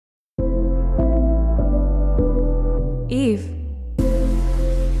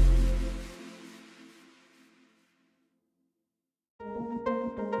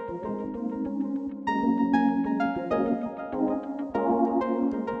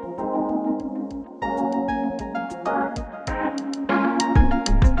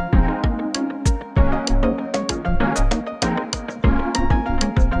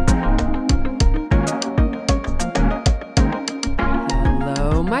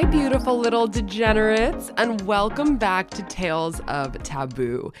my beautiful little degenerates, and welcome back to Tales of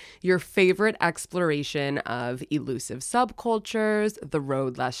Taboo, your favorite exploration of elusive subcultures, the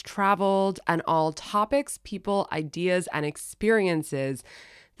road less traveled, and all topics, people, ideas, and experiences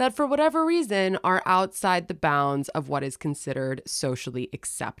that for whatever reason are outside the bounds of what is considered socially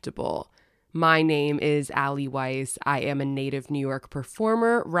acceptable. My name is Allie Weiss. I am a native New York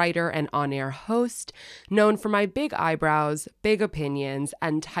performer, writer, and on-air host, known for my big eyebrows, big opinions,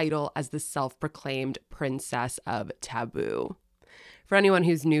 and title as the self-proclaimed Princess of Taboo. For anyone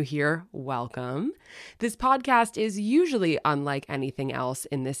who's new here, welcome. This podcast is usually unlike anything else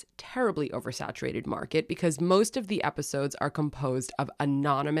in this terribly oversaturated market because most of the episodes are composed of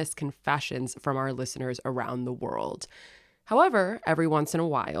anonymous confessions from our listeners around the world. However, every once in a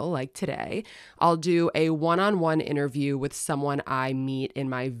while, like today, I'll do a one-on-one interview with someone I meet in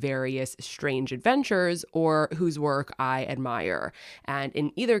my various strange adventures or whose work I admire, and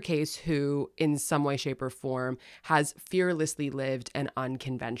in either case, who, in some way, shape, or form, has fearlessly lived an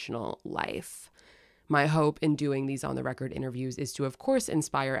unconventional life. My hope in doing these on-the-record interviews is to, of course,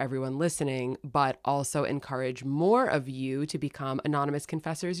 inspire everyone listening, but also encourage more of you to become anonymous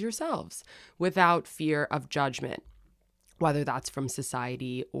confessors yourselves without fear of judgment, whether that's from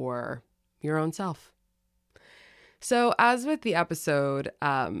society or your own self. So as with the episode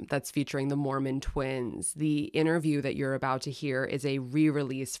that's featuring the Mormon twins, the interview that you're about to hear is a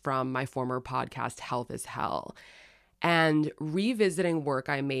re-release from my former podcast, Health is Hell. And revisiting work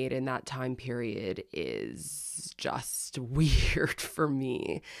I made in that time period is just weird for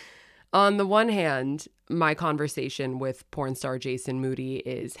me. On the one hand, my conversation with porn star Jason Moody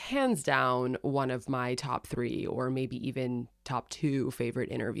is hands down one of my top 3 or maybe even top 2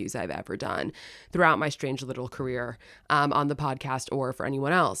 favorite interviews I've ever done throughout my strange little career on the podcast or for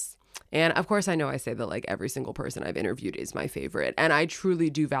anyone else. And of course, I know I say that like every single person I've interviewed is my favorite, and I truly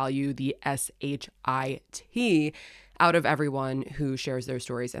do value the SHIT out of everyone who shares their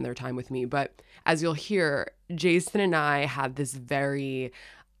stories and their time with me. But as you'll hear, Jason and I had this very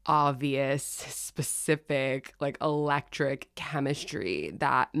obvious, specific, like electric chemistry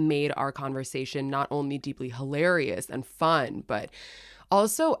that made our conversation not only deeply hilarious and fun, but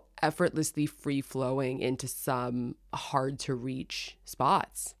also effortlessly free-flowing into some hard-to-reach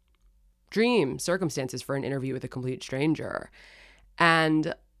spots. Dream circumstances for an interview with a complete stranger.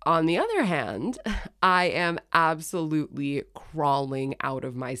 And on the other hand, I am absolutely crawling out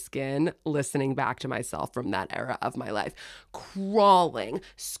of my skin listening back to myself from that era of my life. Crawling,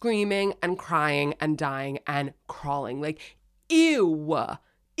 screaming and crying and dying and crawling. Like, ew.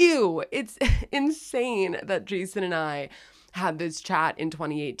 It's insane that Jason and I had this chat in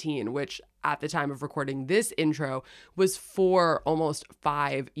 2018, which at the time of recording this intro was 4, almost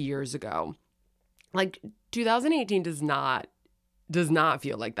 5 years ago. Like, 2018 does not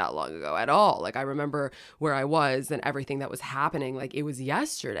feel like that long ago at all. Like, I remember where I was and everything that was happening like it was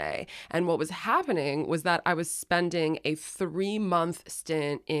yesterday. And what was happening was that I was spending a 3-month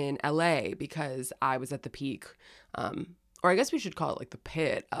stint in LA because I was at the peak, or I guess we should call it like the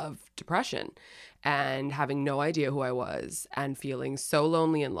pit of depression, and having no idea who I was and feeling so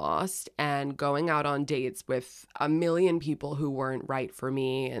lonely and lost and going out on dates with a million people who weren't right for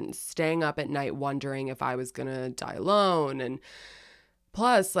me and staying up at night wondering if I was gonna die alone. And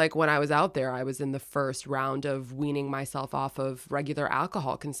plus, like, when I was out there, I was in the first round of weaning myself off of regular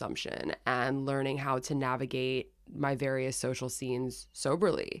alcohol consumption and learning how to navigate my various social scenes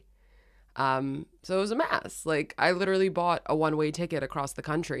soberly. So it was a mess. Like, I literally bought a one-way ticket across the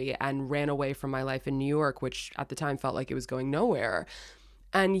country and ran away from my life in New York, which at the time felt like it was going nowhere.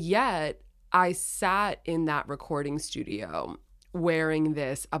 And yet I sat in that recording studio wearing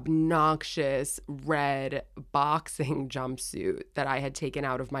this obnoxious red boxing jumpsuit that I had taken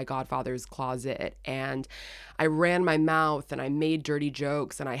out of my godfather's closet. And I ran my mouth and I made dirty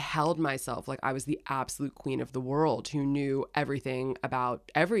jokes and I held myself like I was the absolute queen of the world who knew everything about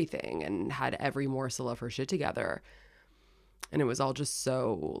everything and had every morsel of her shit together. And it was all just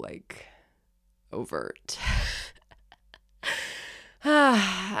so, like, overt.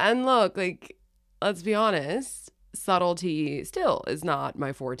 And look, like, let's be honest, subtlety still is not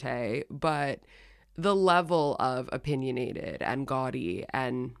my forte, but the level of opinionated and gaudy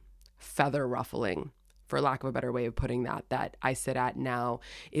and feather ruffling, for lack of a better way of putting that I sit at now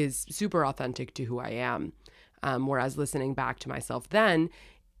is super authentic to who I am. Whereas listening back to myself then,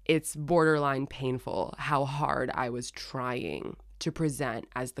 it's borderline painful how hard I was trying to present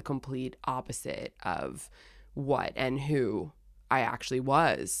as the complete opposite of what and who I actually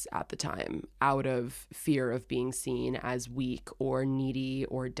was at the time, out of fear of being seen as weak or needy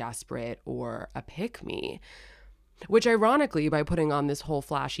or desperate or a pick-me. which ironically, by putting on this whole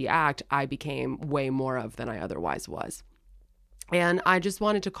flashy act, I became way more of than I otherwise was. And I just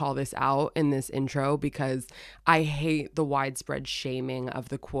wanted to call this out in this intro because I hate the widespread shaming of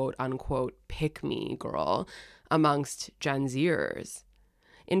the quote unquote pick me girl amongst Gen Zers.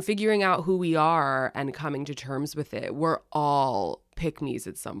 In figuring out who we are and coming to terms with it, we're all pick-me's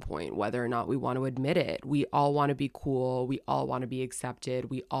at some point, whether or not we want to admit it. We all want to be cool. We all want to be accepted.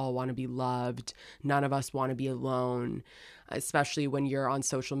 We all want to be loved. None of us want to be alone, especially when you're on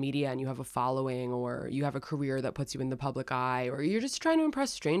social media and you have a following or you have a career that puts you in the public eye, or you're just trying to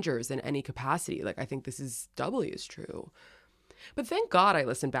impress strangers in any capacity. Like, I think this is doubly as true. But thank God I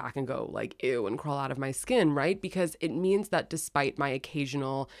listen back and go like, ew, and crawl out of my skin, right? Because it means that despite my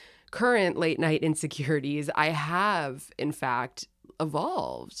occasional current late night insecurities, I have, in fact,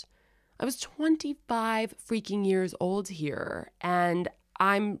 evolved. I was 25 freaking years old here, and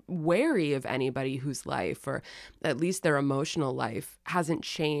I'm wary of anybody whose life, or at least their emotional life, hasn't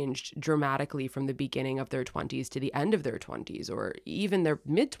changed dramatically from the beginning of their 20s to the end of their 20s, or even their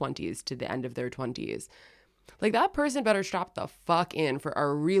mid-20s to the end of their 20s. Like, that person better strap the fuck in for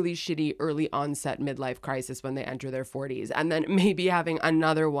a really shitty early onset midlife crisis when they enter their 40s, and then maybe having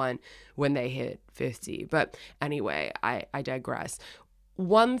another one when they hit 50. But anyway, I digress.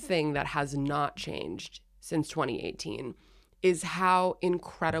 One thing that has not changed since 2018 is how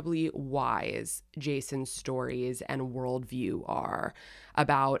incredibly wise Jason's stories and worldview are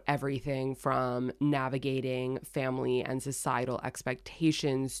about everything from navigating family and societal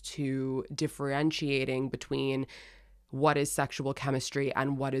expectations to differentiating between what is sexual chemistry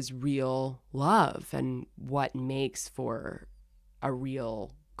and what is real love and what makes for a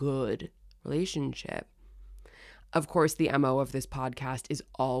real good relationship. Of course, the MO of this podcast is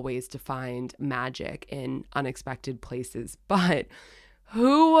always to find magic in unexpected places, but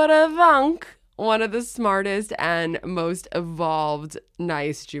who would have thunk one of the smartest and most evolved,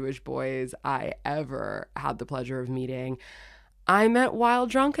 nice Jewish boys I ever had the pleasure of meeting I met while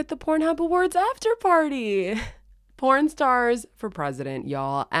drunk at the Pornhub Awards after party. Porn stars for president,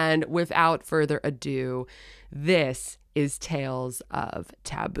 y'all. And without further ado, this is Tales of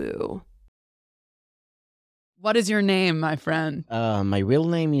Taboo. What is your name, my friend? My real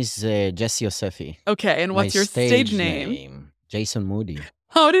name is Jesse Yosefi. Okay, and what's My your stage name? Jason Moody.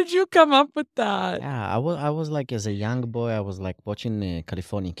 How did you come up with that? Yeah, I was like, as a young boy, I was like watching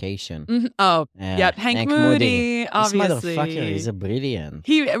Californication. Mm-hmm. Oh, yep, Hank Moody, obviously. This motherfucker is a brilliant.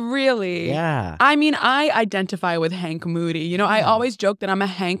 He really. Yeah. I mean, I identify with Hank Moody. You know, I always joke that I'm a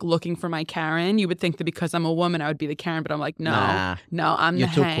Hank looking for my Karen. You would think that because I'm a woman, I would be the Karen, but I'm like, no, I'm You're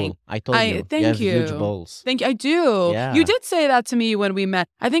the too Hank. Cool. I told you. Thank you have you. huge balls. Thank you. I do. Yeah. You did say that to me when we met.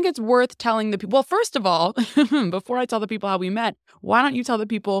 I think it's worth telling the people. Well, first of all, before I tell the people how we met, why don't you tell the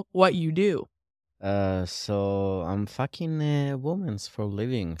people what you do? So I'm fucking women for a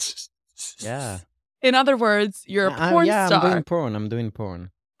living. Yeah. In other words, you're a porn star. I'm doing porn.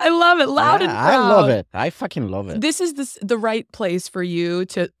 I love it. Loud and proud. I love it. I fucking love it. This is the right place for you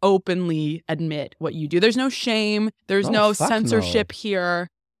to openly admit what you do. There's no shame. There's no censorship here.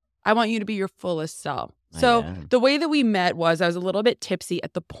 I want you to be your fullest self. So the way that we met was I was a little bit tipsy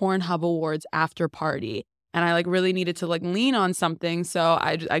at the Pornhub Awards after party. And I like really needed to like lean on something. So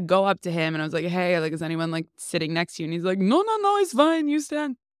I go up to him and I was like, hey, like, is anyone like sitting next to you? And he's like, no, it's fine. You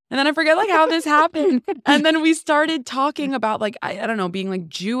stand. And then I forget like how this happened. And then we started talking about like, I don't know, being like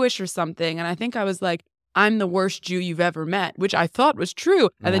Jewish or something. And I think I was like, I'm the worst Jew you've ever met, which I thought was true.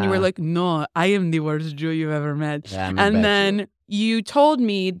 And then you were like, no, I am the worst Jew you've ever met. Yeah, and then you told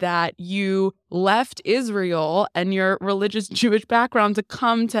me that you left Israel and your religious Jewish background to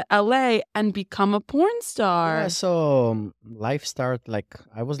come to LA and become a porn star. Yeah, so life started like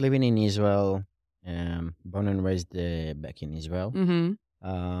I was living in Israel, born and raised back in Israel.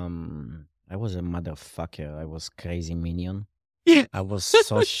 Mm-hmm. I was a motherfucker. I was crazy minion. Yeah. I was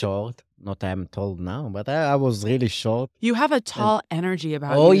so short. Not I'm told now, but I was really short. You have a tall energy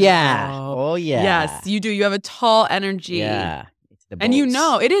about you. Oh yeah. Yes, you do. You have a tall energy. Yeah. It's the balls. And you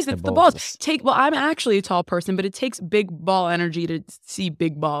know, it's the balls. Well, I'm actually a tall person, but it takes big ball energy to see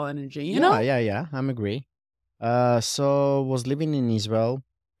big ball energy, you know? Yeah. I'm agree. So was living in Israel.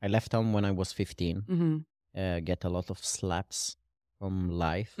 I left home when I was 15. Mm-hmm. Get a lot of slaps from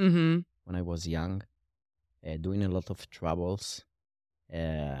life when I was young. Doing a lot of troubles.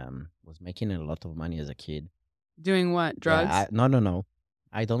 Was making a lot of money as a kid. Doing what? Drugs? No.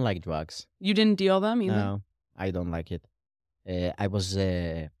 I don't like drugs. You didn't deal them either? No, I don't like it. I was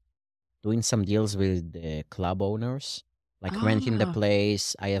doing some deals with club owners, like renting the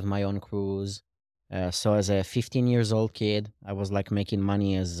place. I have my own cruise. So as a 15 years old kid, I was like making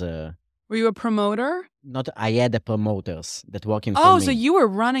money as Were you a promoter? Not, I had the promoters that working for me. Oh, so you were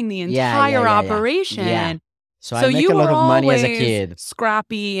running the entire operation. Yeah. So I make you a lot were of money as a always kid.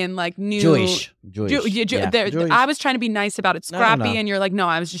 scrappy and like new. Jewish. Jewish. I was trying to be nice about it. Scrappy, and you're like, no,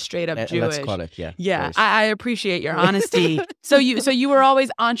 I was just straight up Jewish. Let's call it, yeah. Yeah, I appreciate your honesty. so you were always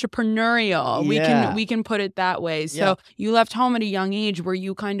entrepreneurial. We can put it that way. So you left home at a young age. Were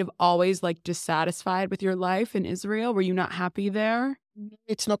you kind of always like dissatisfied with your life in Israel? Were you not happy there?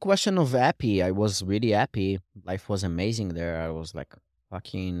 It's no question of happy. I was really happy. Life was amazing there. I was like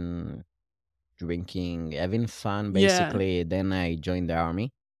fucking drinking, having fun, basically. Yeah. Then I joined the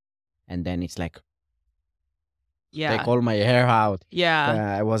army. And then it's like, take all my hair out.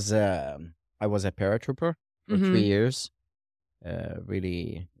 Yeah. I was a paratrooper for 3 years.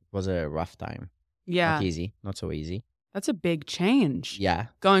 Really, it was a rough time. Yeah. Not easy. Not so easy. That's a big change. Yeah.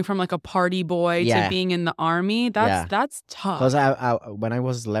 Going from like a party boy to being in the army, that's tough. Because when I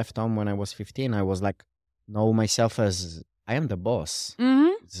was left home when I was 15, I was like, know myself as I am the boss. Mm-hmm.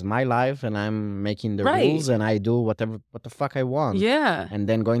 It's my life and I'm making the rules and I do what the fuck I want. Yeah. And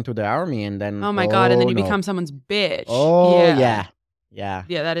then going to the army and then oh my God, and then you become someone's bitch. Oh yeah. Yeah,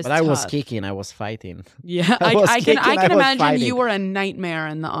 that is. But tough. I was kicking. I was fighting. Yeah, I can imagine you were a nightmare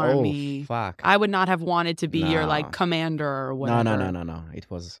in the army. Oh, fuck! I would not have wanted to be your like commander or whatever. No. It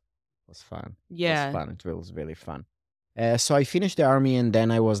was fun. Yeah, it was fun. It was really fun. So I finished the army, and then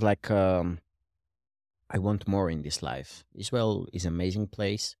I was like, I want more in this life. Israel is an amazing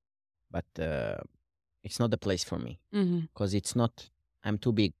place, but it's not the place for me because it's not. I'm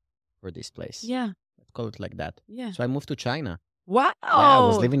too big for this place. Yeah, let's call it like that. Yeah. So I moved to China. Wow. Yeah, I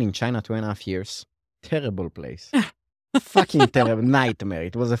was living in China 2.5 years. Terrible place. Fucking terrible. Nightmare.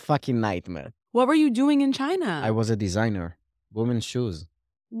 It was a fucking nightmare. What were you doing in China? I was a designer. Women's shoes.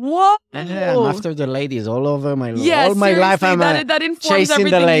 Whoa. And after the ladies all over my all my life, I'm that informs chasing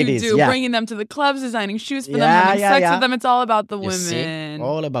everything the ladies. you do. Bringing them to the clubs, designing shoes for them, having sex with them. It's all about the women. See?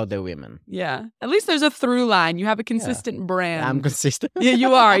 All about the women. Yeah. At least there's a through line. You have a consistent brand. I'm consistent. Yeah,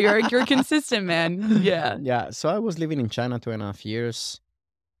 you are. You're consistent, man. Yeah. Yeah. So I was living in China 2.5 years,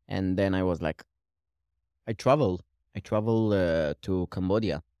 and then I was like, I traveled to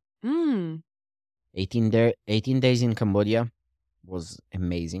Cambodia. 18 days in Cambodia. Was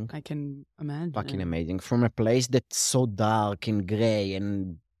amazing. I can imagine. Fucking amazing. From a place that's so dark and gray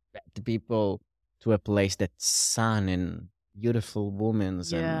and bad people to a place that's sun and beautiful women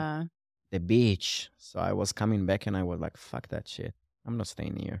and the beach. So I was coming back and I was like, fuck that shit. I'm not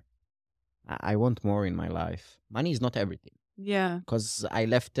staying here. I want more in my life. Money is not everything. Yeah. Because I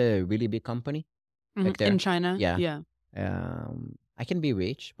left a really big company. Back there. In China? Yeah. I can be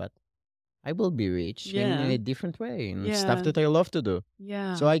rich, but I will be rich in a different way, in stuff that I love to do.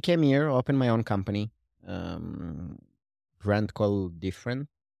 Yeah. So I came here, opened my own company, brand called Different.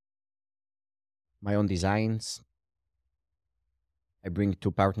 My own designs. I bring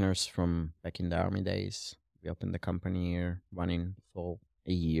 2 partners from back in the army days. We opened the company here, running for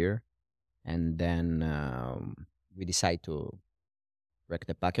a year. And then we decide to wreck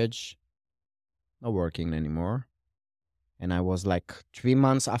the package. Not working anymore. And I was like 3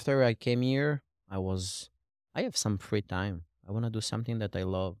 months after I came here, I have some free time. I want to do something that I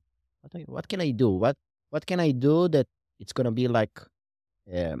love. What can I do? What can I do that it's going to be like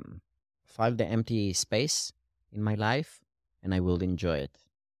fill the empty space in my life and I will enjoy it.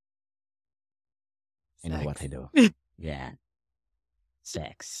 Sex. I know what I do. Yeah.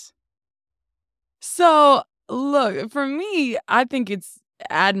 Sex. So, look, for me, I think it's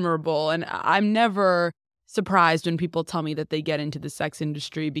admirable and I'm never surprised when people tell me that they get into the sex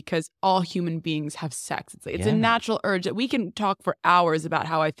industry because all human beings have sex. It's a natural urge that we can talk for hours about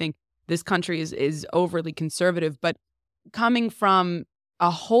how I think this country is overly conservative. But coming from a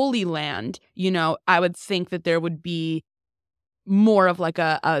holy land, I would think that there would be more of like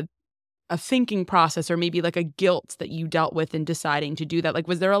a thinking process or maybe like a guilt that you dealt with in deciding to do that. Like,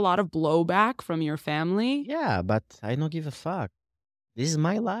 was there a lot of blowback from your family? Yeah, but I don't give a fuck. This is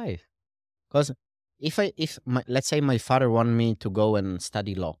my life. Because let's say my father wanted me to go and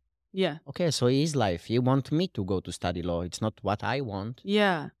study law. Yeah. Okay, so his life. He wants me to go to study law. It's not what I want.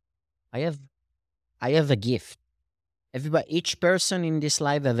 Yeah. I have a gift. Each person in this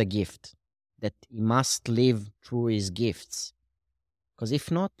life have a gift that he must live through his gifts. Because if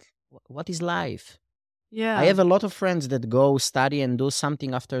not, what is life? Yeah. I have a lot of friends that go study and do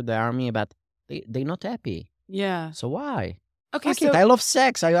something after the army, but they're not happy. Yeah. So why? Okay, so I love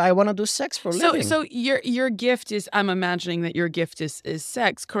sex. I want to do sex for a living. So your gift is, I'm imagining that your gift is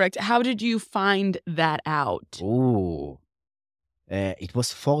sex, correct? How did you find that out? Ooh, it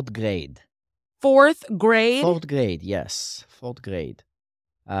was 4th grade. 4th grade? 4th grade, yes, 4th grade.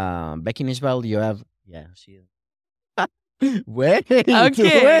 Back in Israel, you have wait.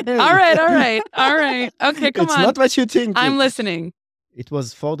 Okay. Wait. All right. Okay, come It's on. not what you think. I'm listening. It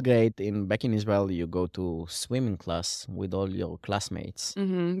was fourth grade back in Israel. You go to swimming class with all your classmates.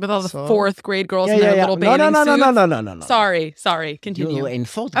 With all the fourth grade girls in their little no, bathing suits. No. Sorry. Continue. In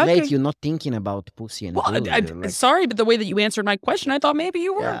fourth grade, you're not thinking about pussy and dude. Sorry, but the way that you answered my question, I thought maybe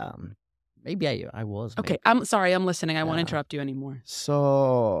you were. Yeah, maybe I was. Okay, I'm sorry. I'm listening. I won't interrupt you anymore.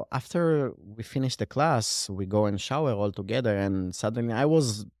 So after we finish the class, we go and shower all together, and suddenly I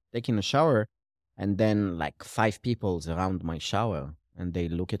was taking a shower, and then like 5 people around my shower. And they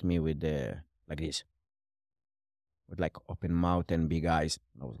look at me with like this, with like open mouth and big eyes.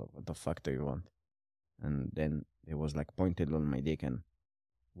 I was like, "What the fuck do you want?" And then it was like pointed on my dick and,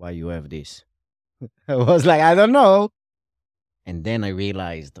 "Why you have this?" I was like, "I don't know." And then I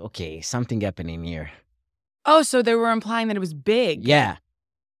realized, okay, something happening here. Oh, so they were implying that it was big. Yeah.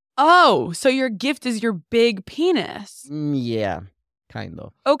 Oh, so your gift is your big penis. Yeah. Kind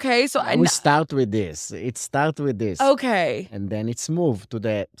of. Okay, so we start with this. It starts with this. Okay. And then it's moved to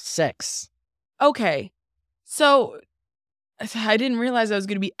the sex. Okay. So I didn't realize I was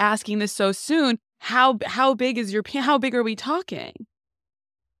going to be asking this so soon. How big is your how big are we talking?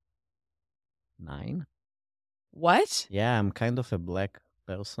 9. What? Yeah, I'm kind of a black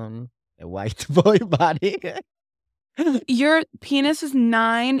person, a white boy body. Your penis is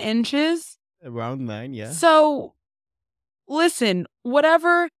 9 inches? Around 9, yeah. So listen,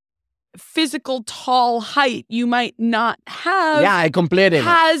 whatever physical tall height you might not have, I completed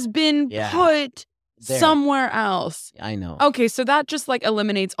has been put there. Somewhere else. I know. Okay, so that just like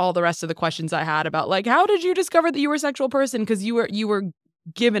eliminates all the rest of the questions I had about like how did you discover that you were a sexual person? Because you were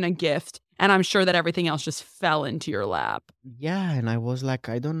given a gift, and I'm sure that everything else just fell into your lap. Yeah, and I was like,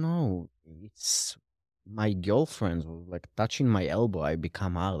 I don't know. It's my girlfriend was like touching my elbow. I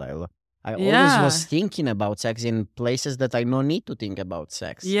become hard. I always was thinking about sex in places that I no need to think about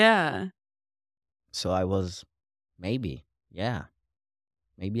sex. Yeah. So I was, maybe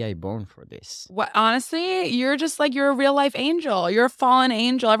I born for this. What, honestly, you're just like, you're a real life angel. You're a fallen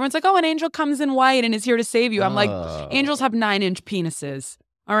angel. Everyone's like, oh, an angel comes in white and is here to save you. I'm like, angels have 9-inch penises.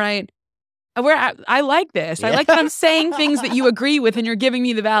 All right. I like this. I like that I'm saying things that you agree with and you're giving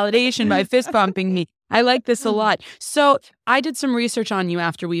me the validation by fist bumping me. I like this a lot. So I did some research on you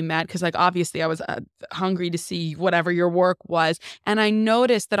after we met because like obviously I was hungry to see whatever your work was. And I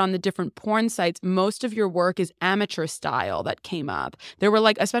noticed that on the different porn sites, most of your work is amateur style that came up. There were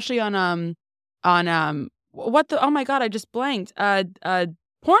like, especially on what the, oh my God, I just blanked.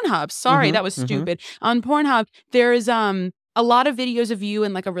 Pornhub. Sorry, that was stupid. On Pornhub, there's a lot of videos of you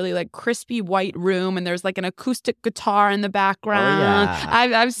in like a really like crispy white room, and there's like an acoustic guitar in the background. Oh,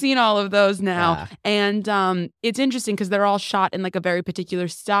 yeah. I've seen all of those now. And it's interesting because they're all shot in like a very particular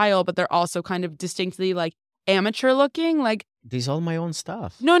style, but they're also kind of distinctly like amateur looking. Like these all my own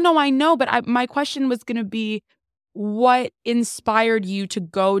stuff. No, I know, but my question was going to be, what inspired you to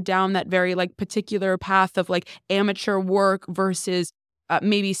go down that very like particular path of like amateur work versus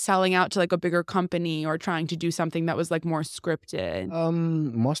maybe selling out to like a bigger company or trying to do something that was like more scripted?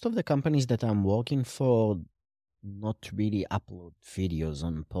 Most of the companies that I'm working for not really upload videos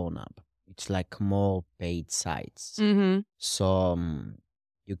on Pornhub. It's like more paid sites. So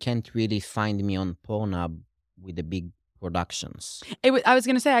you can't really find me on Pornhub with the big productions. I was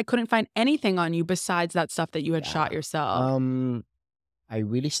going to say I couldn't find anything on you besides that stuff that you had shot yourself. I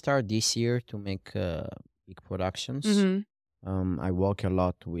really started this year to make big productions. I work a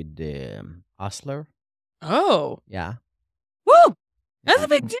lot with the Hustler. Oh. Yeah. Woo! That's a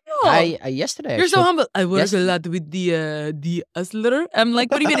big deal. Yesterday You're so humble. I work a lot with the Hustler. I'm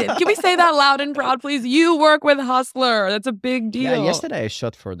like, what do you mean? Can we say that loud and proud, please? You work with Hustler. That's a big deal. Yeah, yesterday I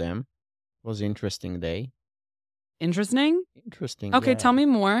shot for them. It was an interesting day. Interesting? Interesting. Okay, tell me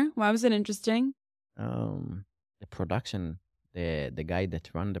more. Why was it interesting? The production, the guy that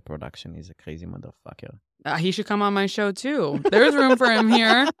run the production is a crazy motherfucker. He should come on my show too. There's room for him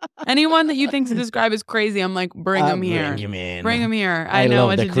here. Anyone that you think to describe as crazy, I'm like, bring him here. Bring him in. Bring him here. I know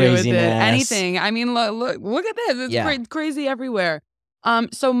what to do with it. Anything. I mean, look at this. It's crazy everywhere.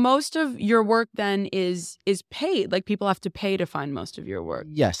 So most of your work then is paid. Like people have to pay to find most of your work.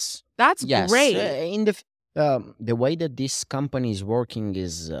 Yes. That's great. In the way that this company is working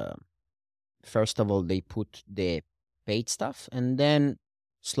is, first of all, they put the paid stuff, and then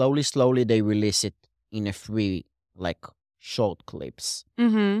slowly they release it in a free, like, short clips.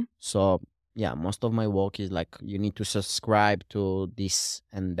 So, yeah, most of my work is like, you need to subscribe to this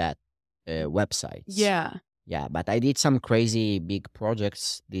and that websites. Yeah. Yeah, but I did some crazy big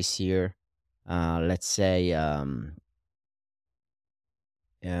projects this year. Let's say,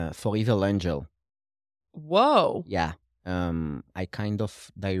 for Evil Angel. Whoa. Yeah. I kind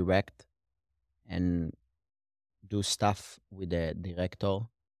of direct and do stuff with the director.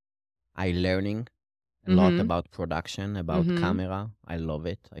 I learning a lot about production, about camera. I love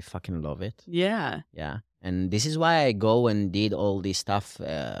it. I fucking love it. Yeah. Yeah. And this is why I go and did all this stuff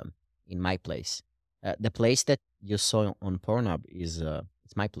in my place. The place that you saw on Pornhub is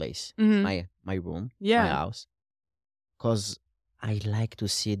it's my place. It's my room, my house. Because I like to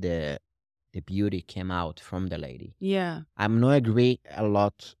see the beauty came out from the lady. Yeah. I'm not agree a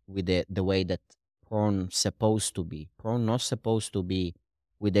lot with the way that porn supposed to be. Porn not supposed to be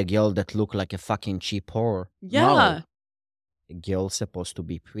with a girl that look like a fucking cheap whore. Yeah. No. A girl supposed to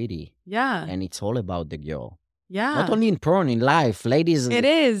be pretty. Yeah. And it's all about the girl. Yeah. Not only in porn, in life. Ladies, it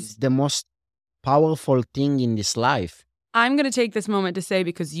is the most powerful thing in this life. I'm going to take this moment to say,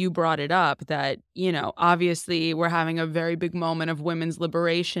 because you brought it up, that, you know, obviously we're having a very big moment of women's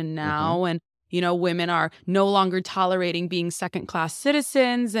liberation now. And, you know, women are no longer tolerating being second-class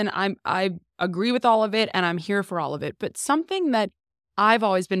citizens. And I agree with all of it, and I'm here for all of it. But something that I've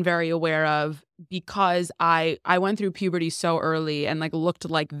always been very aware of, because I went through puberty so early and like looked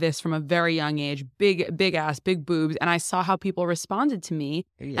like this from a very young age, big ass, big boobs, and I saw how people responded to me.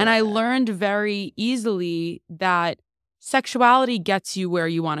 Yeah. And I learned very easily that sexuality gets you where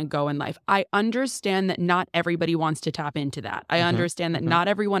you want to go in life. I understand that not everybody wants to tap into that. I understand that not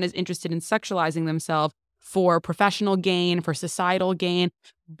everyone is interested in sexualizing themselves for professional gain, for societal gain,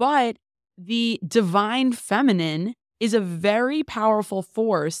 but the divine feminine is a very powerful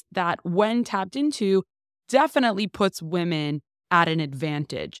force that, when tapped into, definitely puts women at an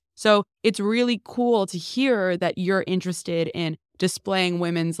advantage. So it's really cool to hear that you're interested in displaying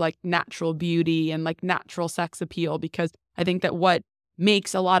women's like natural beauty and like natural sex appeal, because I think that what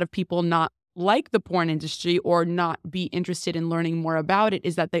makes a lot of people not like the porn industry or not be interested in learning more about it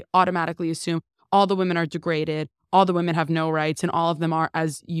is that they automatically assume all the women are degraded, all the women have no rights, and all of them are,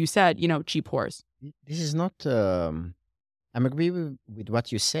 as you said, you know, cheap whores. This is not, I'm agree with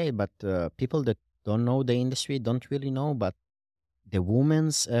what you say, but people that don't know the industry don't really know, but the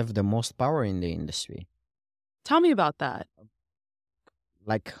women have the most power in the industry. Tell me about that.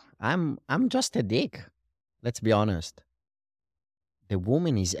 Like, I'm just a dick. Let's be honest. The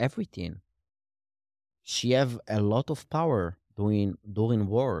woman is everything. She have a lot of power doing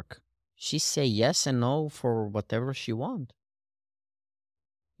work. She say yes and no for whatever she want.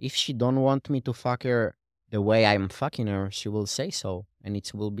 If she don't want me to fuck her the way I'm fucking her, she will say so, and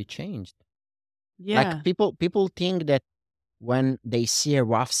it will be changed. Yeah. Like people think that when they see a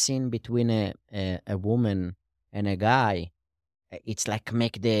rough scene between a woman and a guy, it's like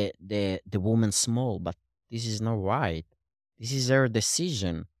make the woman small, but this is not right. This is her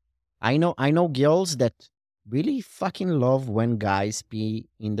decision. I know girls that really fucking love when guys pee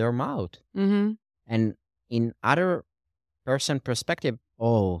in their mouth. And in other person perspective,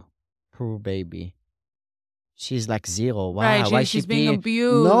 oh, poor baby. She's like zero. Wow, right, why she's she being pee?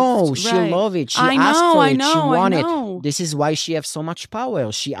 abused. No, she love it. She asked for it. She want it. This is why she have so much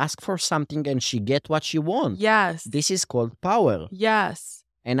power. She asked for something and she get what she wants. Yes. This is called power. Yes.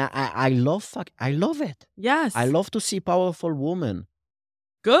 And I love it. Yes. I love to see powerful women.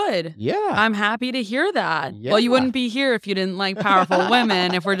 Good. Yeah. I'm happy to hear that. Yeah. Well, you wouldn't be here if you didn't like powerful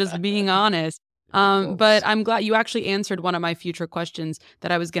women, if we're just being honest. But I'm glad you actually answered one of my future questions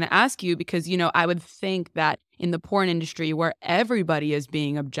that I was going to ask you, because, you know, I would think that in the porn industry where everybody is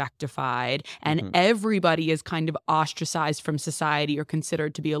being objectified and everybody is kind of ostracized from society or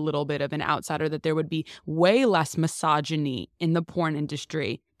considered to be a little bit of an outsider, that there would be way less misogyny in the porn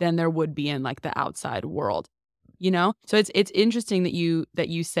industry than there would be in like the outside world, you know? So it's interesting that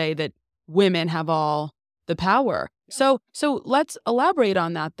you say that women have all the power. So let's elaborate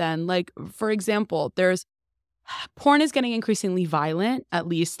on that then. Like, for example, porn is getting increasingly violent, at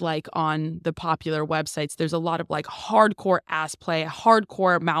least like on the popular websites. There's a lot of like hardcore ass play,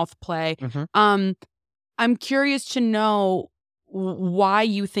 hardcore mouth play. I'm curious to know why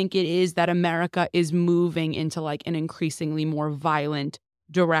you think it is that America is moving into like an increasingly more violent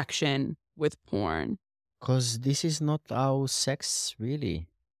direction with porn. Because this is not our sex, really.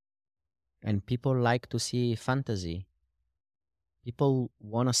 And people like to see fantasy. People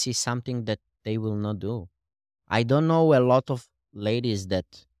want to see something that they will not do. I don't know a lot of ladies that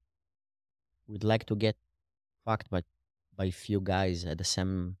would like to get fucked by few guys at the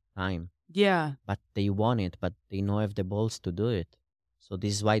same time. Yeah. But they want it, but they don't have the balls to do it. So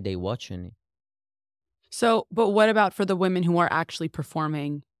this is why they watching it. So, but what about for the women who are actually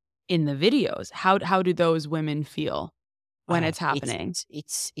performing in the videos? How do those women feel? when it's happening?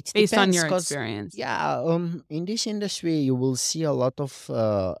 It's based on your experience. Yeah, in this industry, you will see a lot of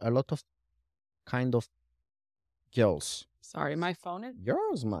kind of girls. Sorry, my phone is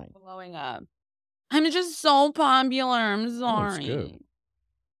Yours, mine. blowing up. I'm just so popular. I'm Oh, it's good. sorry.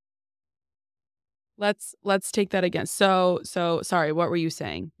 Let's take that again. So sorry, what were you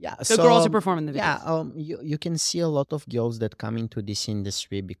saying? Yeah, The girls who perform in the videos. Yeah, you can see a lot of girls that come into this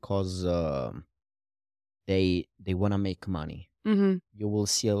industry because they want to make money. Mm-hmm. You will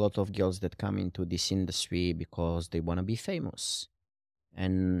see a lot of girls that come into this industry because they want to be famous.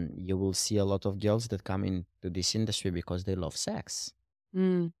 And you will see a lot of girls that come into this industry because they love sex.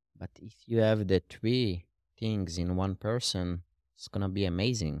 Mm. But if you have the three things in one person, it's going to be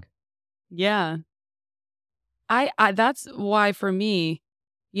amazing. Yeah. I that's why for me,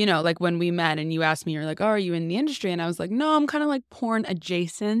 you know, like when we met and you asked me, you're like, oh, are you in the industry? And I was like, no, I'm kind of like porn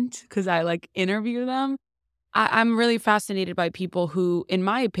adjacent because I like interview them. I'm really fascinated by people who, in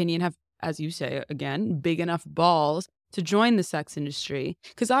my opinion, have, as you say, again, big enough balls to join the sex industry.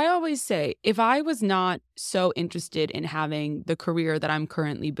 Because I always say, if I was not so interested in having the career that I'm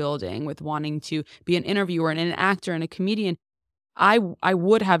currently building with wanting to be an interviewer and an actor and a comedian, I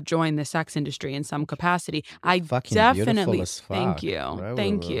would have joined the sex industry in some capacity. I definitely thank you.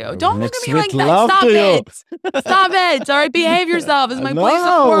 Thank you. Don't look at me like that. Stop it. Stop it. All right, behave yourself. It's my place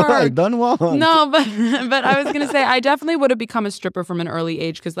of work. I don't want. No, but I was gonna say I definitely would have become a stripper from an early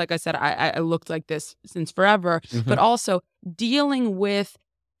age because, like I said, I looked like this since forever. Mm-hmm. But also dealing with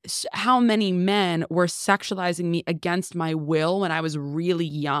how many men were sexualizing me against my will when I was really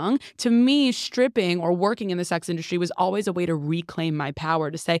young. To me, stripping or working in the sex industry was always a way to reclaim my power,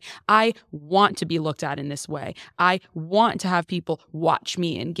 to say, I want to be looked at in this way. I want to have people watch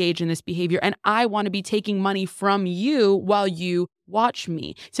me engage in this behavior, and I want to be taking money from you while you watch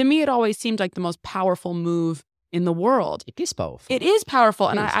me. To me, it always seemed like the most powerful move in the world. It is powerful. It is powerful.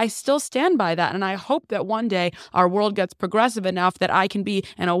 And I still stand by that. And I hope that one day our world gets progressive enough that I can be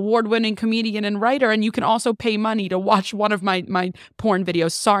an award-winning comedian and writer. And you can also pay money to watch one of my porn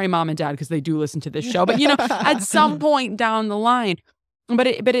videos. Sorry, mom and dad, because they do listen to this show. But, you know, at some point down the line. But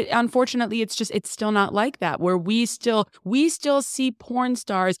it unfortunately, it's still not like that, where we still see porn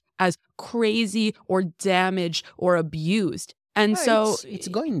stars as crazy or damaged or abused. And so it's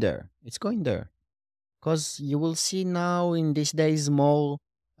going there. It's going there. Because you will see now in these days more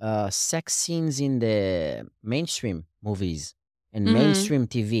sex scenes in the mainstream movies and Mm-hmm. mainstream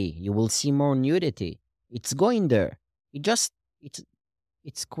TV. You will see more nudity. It's going there.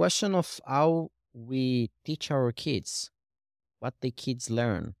 It's question of how we teach our kids, what the kids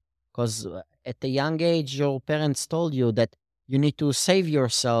learn. Because at a young age, your parents told you that you need to save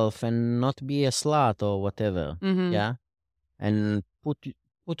yourself and not be a slut or whatever. Mm-hmm. Yeah, and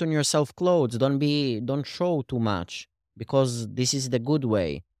put on yourself clothes. Don't show too much because this is the good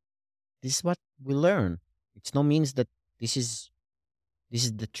way. This is what we learn. It's no means that this is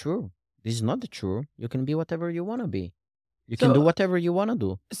the true. This is not the true. You can be whatever you want to be. You can do whatever you want to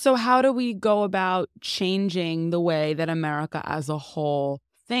do. So how do we go about changing the way that America as a whole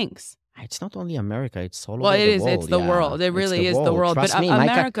thinks? It's not only America, it's all over Well, the it is. world. It's the world. It really is the world. Trust But me,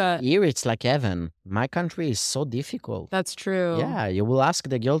 America... here it's like heaven. My country is so difficult. That's true. Yeah, you will ask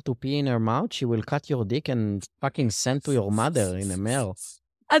the girl to pee in her mouth, she will cut your dick and fucking send to your mother in a mail.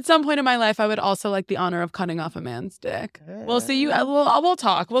 At some point in my life, I would also like the honor of cutting off a man's dick. We'll see. We'll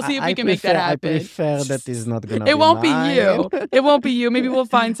talk. We'll see if we can make that happen. I prefer that is not going to be It won't mine. be you. It won't be you. Maybe we'll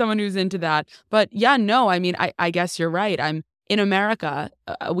find someone who's into that. But yeah, no, I mean, I guess you're right. In America,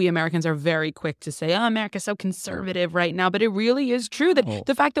 we Americans are very quick to say, oh, America's so conservative right now. But it really is true that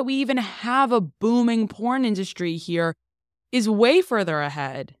the fact that we even have a booming porn industry here is way further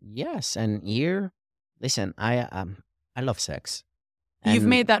ahead. Yes. And here, listen, I love sex. You've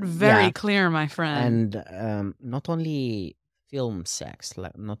made that very clear, my friend. And not only film sex,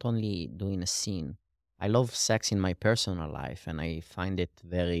 like not only doing a scene. I love sex in my personal life, and I find it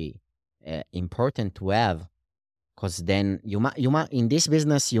very important to have, because then in this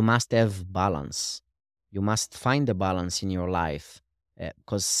business you must have balance. You must find the balance in your life,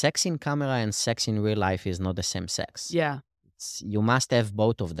 because sex in camera and sex in real life is not the same sex. Yeah, you must have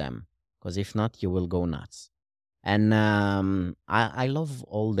both of them, because if not, you will go nuts. And I love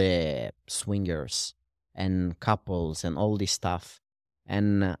all the swingers and couples and all this stuff.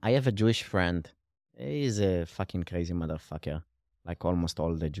 And I have a Jewish friend. He's a fucking crazy motherfucker, like almost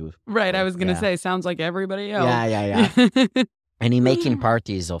all the Jews. Right, I was going to say, sounds like everybody else. Yeah. And he making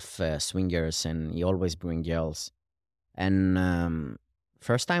parties of swingers, and he always bring girls. And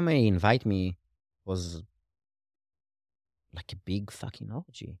first time he invite me was like a big fucking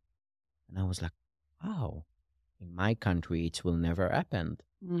orgy. And I was like, wow. in my country, it will never happen.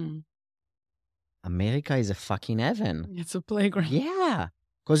 Mm. America is a fucking heaven. It's a playground. Yeah.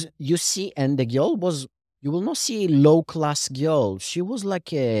 Because you see, and the girl was, you will not see a low-class girl. She was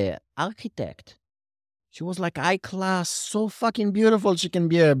like a architect. She was like high class, so fucking beautiful. She can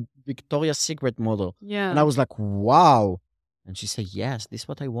be a Victoria's Secret model. Yeah. And I was like, wow. And she said, yes, this is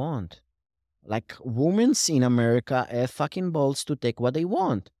what I want. Like, women in America have fucking balls to take what they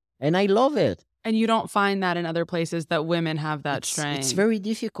want. And I love it. And you don't find that in other places that women have that strength. It's very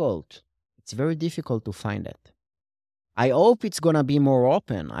difficult. It's very difficult to find it. I hope it's going to be more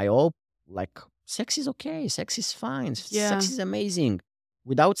open. I hope, like, sex is okay. Sex is fine. Yeah. Sex is amazing.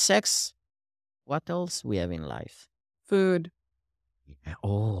 Without sex, what else we have in life? Food. Yeah.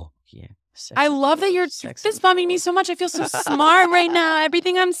 Oh, yeah. Sex I love that you're fist bumping me so much. I feel so smart right now.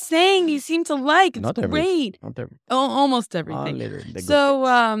 Everything I'm saying, you seem to like. It's great. Almost everything.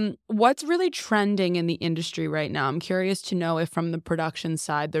 So, what's really trending in the industry right now? I'm curious to know if from the production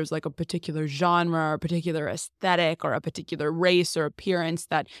side, there's like a particular genre or a particular aesthetic or a particular race or appearance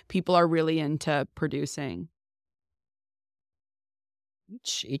that people are really into producing.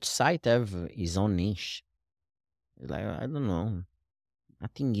 Each site have his own niche. Like, I don't know.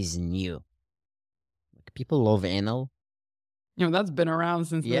 Nothing is new. Like, people love anal. You know, that's been around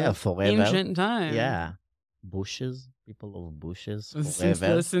since forever. Ancient times. Yeah. Bushes. People love bushes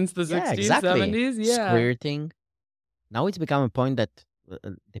forever. Since the 60s, 70s. Yeah. Squirting. Now it's become a point that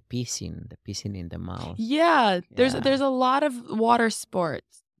the pissing in the mouth. Yeah. There's a lot of water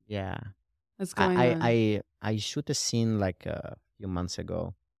sports. Yeah. That's going on. I shoot a scene like a few months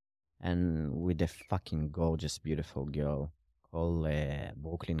ago, and with a fucking gorgeous, beautiful girl called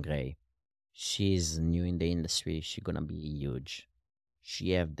Brooklyn Gray. She's new in the industry. She's gonna be huge.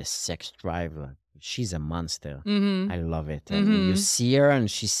 She have the sex drive. She's a monster. Mm-hmm. I love it. And you see her, and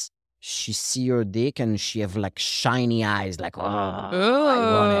she see your dick, and she have like shiny eyes, like I want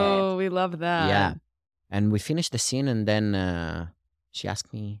it. We love that. Yeah. And we finished the scene, and then she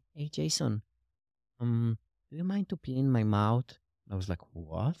asked me, "Hey, Jason, do you mind to pee in my mouth?" I was like,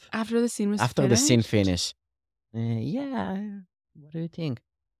 "What?" After the scene was After the scene finished. Yeah. What do you think?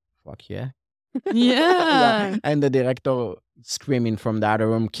 Fuck yeah. Yeah. And the director screaming from the other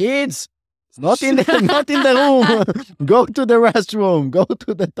room, "Kids, not in the room. Go to the restroom. Go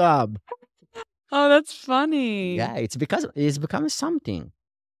to the tub." Oh, that's funny. Yeah, it's because it's becoming something.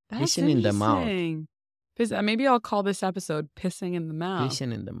 That's pissing in the mouth. Maybe I'll call this episode "Pissing in the Mouth."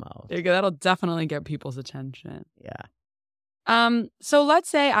 Pissing in the mouth. There you go. That'll definitely get people's attention. Yeah. So let's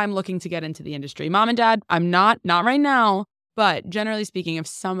say I'm looking to get into the industry. Mom and Dad, I'm not right now, but generally speaking, if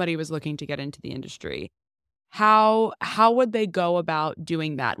somebody was looking to get into the industry, how would they go about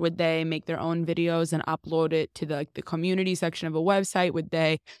doing that? Would they make their own videos and upload it to the community section of a website? Would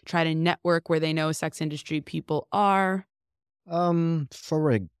they try to network where they know sex industry people are?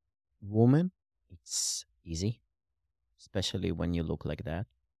 For a woman, it's easy, especially when you look like that.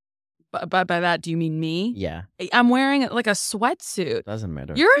 But by that, do you mean me? Yeah. I'm wearing like a sweatsuit. Doesn't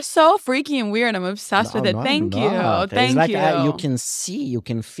matter. You're so freaky and weird. I'm obsessed with it. Thank you. Thank you. You can see, you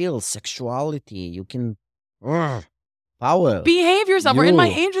can feel sexuality. You can power. Behave yourself. We're in my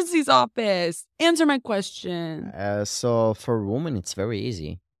agency's office. Answer my question. So for women, it's very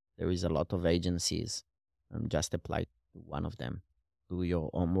easy. There is a lot of agencies. Just apply to one of them. Do your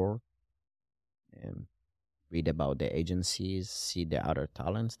homework. Read about the agencies, see the other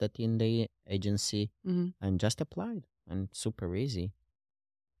talents that in the agency, and just apply it. And super easy.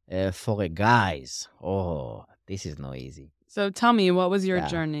 For the guys, this is not easy. So tell me, what was your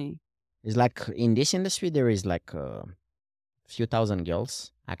journey? It's like in this industry, there is like a few thousand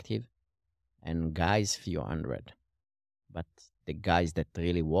girls active, and guys, few hundred. But the guys that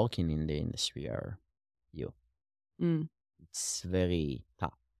really working in the industry are you. It's very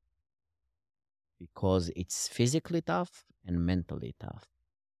tough. Because it's physically tough and mentally tough.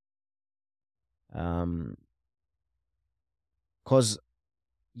 Because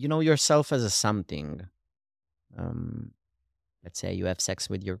you know yourself as a something. Let's say you have sex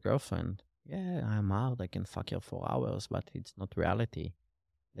with your girlfriend. Yeah, I'm out. I can fuck her for hours, but it's not reality.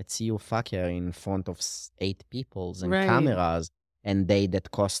 Let's see you fuck her in front of 8 people and cameras, and they that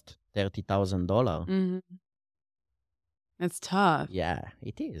cost $30,000. That's tough. Yeah,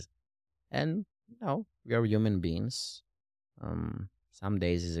 it is. And we are human beings. Some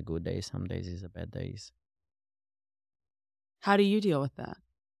days is a good day, some days is a bad days. How do you deal with that?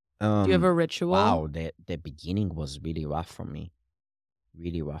 Do you have a ritual? Wow, the beginning was really rough for me.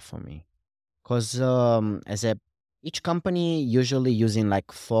 Really rough for me. Because each company usually using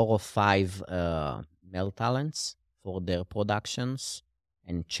like 4 or 5 male talents for their productions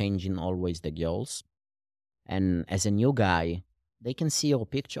and changing always the girls. And as a new guy, they can see your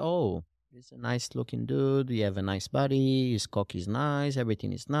picture. Oh, he's a nice looking dude. You have a nice body. His cock is nice.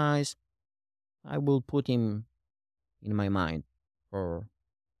 Everything is nice. I will put him in my mind, or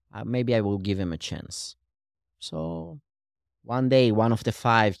maybe I will give him a chance. So one day, one of the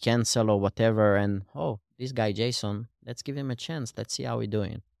 5 cancel or whatever, and this guy Jason, let's give him a chance. Let's see how he's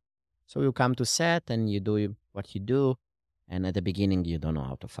doing. So you come to set and you do what you do, and at the beginning you don't know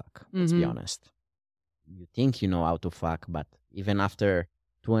how to fuck. Let's be honest. You think you know how to fuck, but even after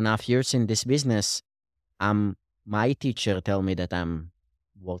 2.5 years in this business, my teacher tell me that I'm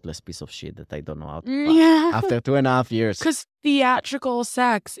worthless piece of shit, that I don't know how to fuck. Yeah. After 2.5 years. Because theatrical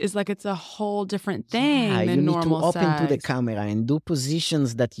sex is like, it's a whole different thing than normal sex. You need to open to the camera and do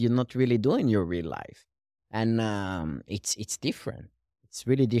positions that you're not really doing in your real life. And it's different. It's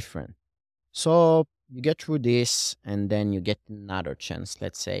really different. So you get through this, and then you get another chance,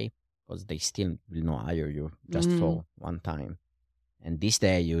 let's say, because they still will not hire you just for one time. And this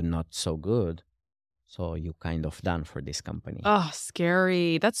day you're not so good. So you kind of done for this company. Oh,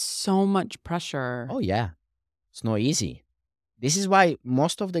 scary. That's so much pressure. Oh, yeah. It's not easy. This is why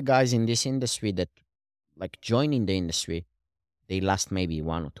most of the guys in this industry that like joining the industry, they last maybe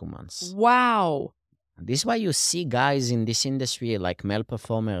 1 or 2 months. Wow. This is why you see guys in this industry like male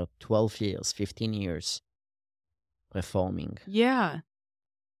performer 12 years, 15 years performing. Yeah.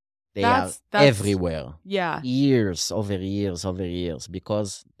 They are everywhere. Yeah. Years over years,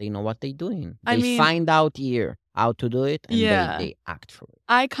 because they know what they're doing. They find out here how to do it, and they act for it.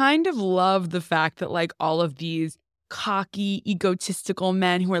 I kind of love the fact that like all of these cocky, egotistical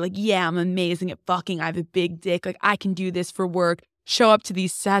men who are like, yeah, I'm amazing at fucking, I have a big dick, like I can do this for work, show up to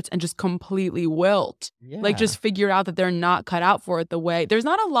these sets and just completely wilt. Yeah. Like just figure out that they're not cut out for it the way. There's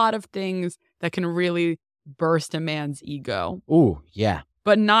not a lot of things that can really burst a man's ego. Oh, yeah.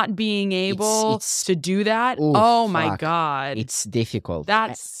 But not being able to do that, my God. It's difficult.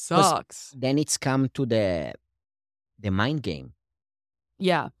 That sucks. Then it's come to the mind game.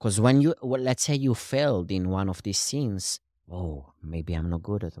 Yeah. Because when let's say you failed in one of these scenes, maybe I'm not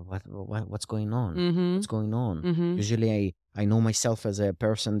good at it. What's going on? Mm-hmm. What's going on? Mm-hmm. Usually I know myself as a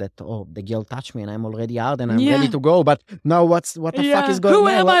person that, the girl touched me and I'm already out and I'm ready to go. But now what the fuck is going on? Who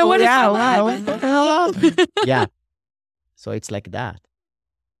am I? What is my life? Yeah. So it's like that.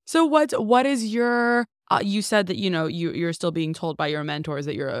 So what is your, you said that, you're still being told by your mentors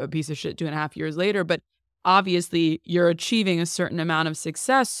that you're a piece of shit 2.5 years later, but obviously you're achieving a certain amount of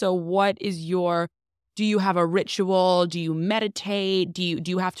success. So what is do you have a ritual? Do you meditate? Do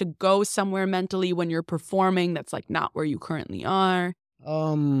you have to go somewhere mentally when you're performing that's like not where you currently are?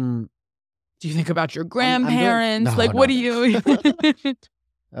 Do you think about your grandparents? What do you?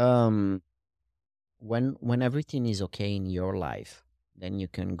 When everything is okay in your life, then you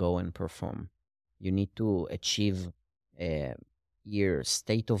can go and perform. You need to achieve your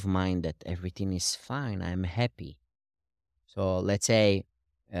state of mind that everything is fine. I'm happy. So let's say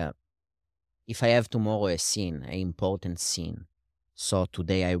if I have tomorrow a scene, an important scene, so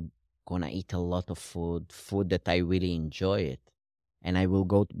today I'm gonna eat a lot of food that I really enjoy it. And I will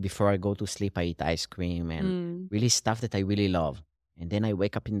before I go to sleep, I eat ice cream and really stuff that I really love. And then I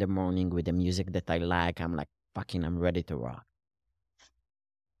wake up in the morning with the music that I like. I'm like, I'm ready to rock.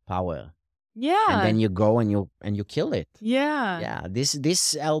 Power. Yeah. And then you go and you kill it. Yeah. Yeah.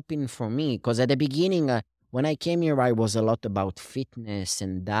 This helping for me, because at the beginning, when I came here, I was a lot about fitness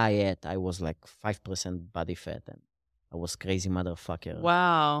and diet. I was like 5% body fat, and I was crazy motherfucker.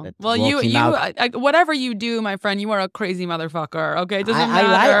 Wow. Well, whatever you do, my friend, you are a crazy motherfucker. Okay, it doesn't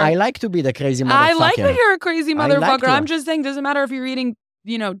matter. I like to be the crazy motherfucker. I like that you're a crazy motherfucker. I'm just saying, doesn't matter if you're eating,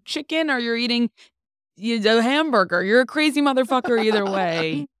 chicken or you're eating a hamburger. You're a crazy motherfucker either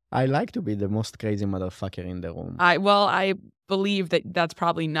way. I like to be the most crazy motherfucker in the room. I believe that that's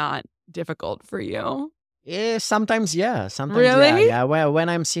probably not difficult for you. Yeah, sometimes, yeah. Sometimes, really? Yeah. Well, when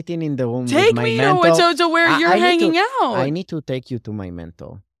I'm sitting in the room take with my me mentor, to where you're hanging out. I need to take you to my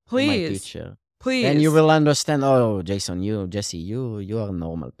mentor. Please. To my teacher. Please. And you will understand, Jason, Jesse, you are a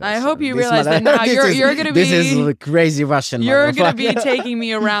normal person. I hope you realize that now you're going to be... This is crazy Russian. You're going to be taking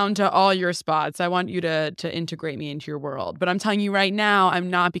me around to all your spots. I want you to integrate me into your world. But I'm telling you right now,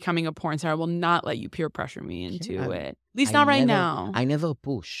 I'm not becoming a porn star. I will not let you peer pressure me into it. At least not right now. I never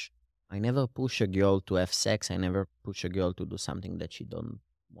push a girl to have sex. I never push a girl to do something that she don't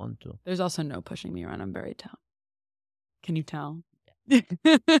want to. There's also no pushing me around. I'm very tough. Can you tell? You're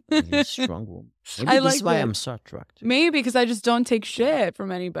a strong woman. Maybe this is why I'm so attractive. Maybe because I just don't take shit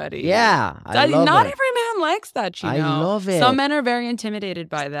from anybody. Yeah, I love not it. every man likes that, I love it. Some men are very intimidated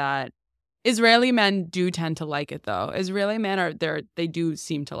by that. Israeli men do tend to like it, though. Israeli men they do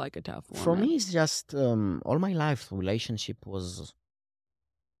seem to like a tough woman. For me, it's just all my life relationship was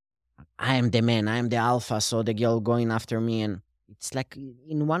I am the man, I am the alpha, so the girl going after me, and it's like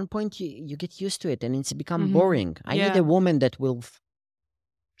in one point you get used to it, and it's become boring. I need a woman that will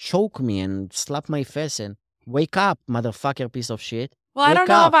choke me and slap my face and wake up, motherfucker, piece of shit. Well, I don't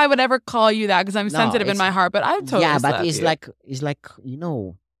know if I would ever call you that because I'm sensitive in my heart, but I totally but it's like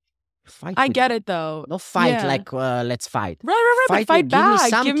fight. I get it though. No fight like let's fight. Right. Fight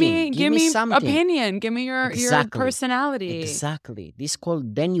back. Give me something. Opinion. Give me your personality. Exactly. This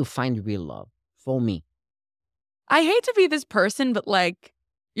called then you find real love for me. I hate to be this person, but like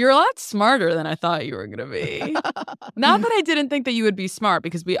you're a lot smarter than I thought you were gonna be. Not that I didn't think that you would be smart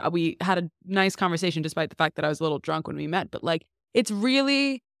because we had a nice conversation despite the fact that I was a little drunk when we met, but like it's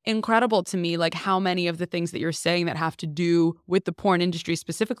really incredible to me like how many of the things that you're saying that have to do with the porn industry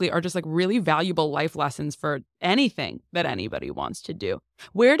specifically are just like really valuable life lessons for anything that anybody wants to do.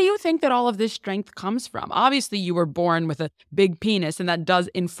 Where do you think that all of this strength comes from? Obviously you were born with a big penis and that does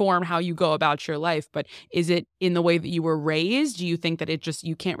inform how you go about your life, but is it in the way that you were raised? Do you think that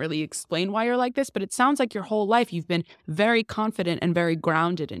you can't really explain why you're like this? But it sounds like your whole life you've been very confident and very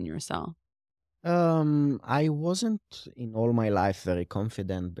grounded in yourself. I wasn't in all my life very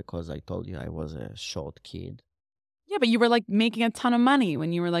confident because I told you I was a short kid. Yeah, but you were like making a ton of money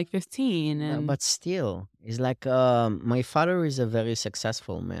when you were like 15. And... but still, it's like my father is a very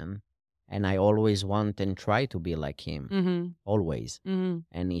successful man. And I always want and try to be like him. Always.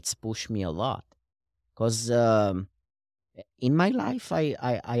 And it's pushed me a lot. Because in my life,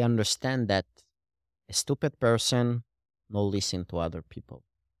 I understand that a stupid person no listen to other people.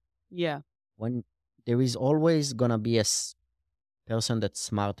 Yeah. When there is always gonna be a person that's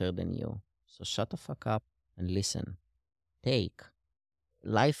smarter than you. So shut the fuck up and listen. Take.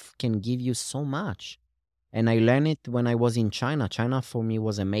 Life can give you so much. And I learned it when I was in China. China for me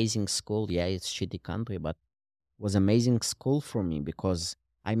was amazing school. Yeah, it's a shitty country, but it was amazing school for me because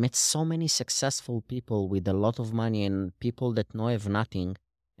I met so many successful people with a lot of money and people that know have nothing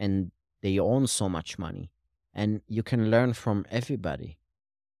and they own so much money. And you can learn from everybody.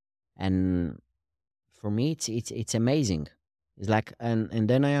 And for me, it's amazing. It's like, and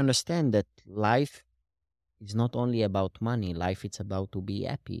then I understand that life is not only about money. Life it's about to be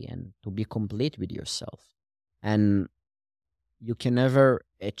happy and to be complete with yourself. And you can never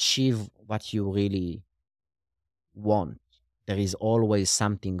achieve what you really want. There is always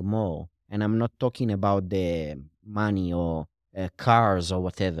something more. And I'm not talking about the money or cars or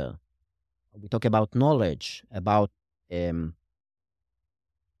whatever. We talk about knowledge, about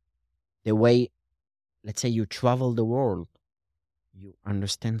the way, let's say you travel the world, you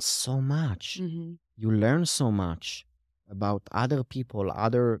understand so much. You learn so much about other people,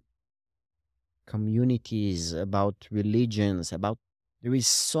 other communities, about religions, there is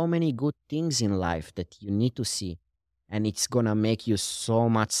so many good things in life that you need to see. And it's gonna make you so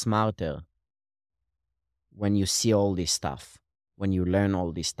much smarter when you see all this stuff, when you learn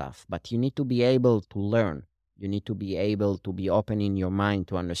all this stuff. But you need to be able to learn. You need to be able to be open in your mind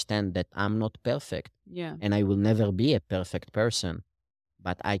to understand that I'm not perfect. Yeah. And I will never be a perfect person.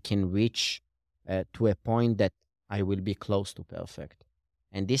 But I can reach to a point that I will be close to perfect.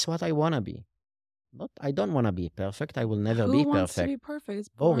 And this is what I want to be. I don't want to be perfect. I will never be perfect. Who wants to be perfect? It's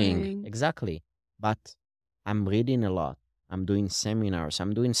boring. Exactly. But I'm reading a lot. I'm doing seminars.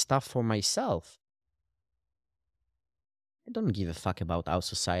 I'm doing stuff for myself. I don't give a fuck about how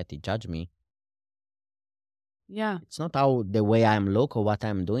society judge me. Yeah. It's not the way I look or what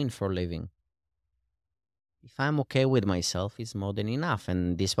I'm doing for a living. If I'm okay with myself, it's more than enough.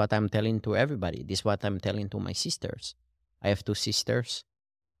 And this is what I'm telling to everybody. This is what I'm telling to my sisters. I have 2 sisters.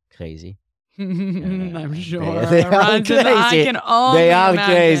 Crazy. I'm sure. They are crazy. I can only imagine.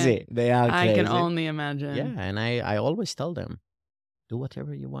 Crazy. They are crazy. I can only imagine. Yeah, and I always tell them, do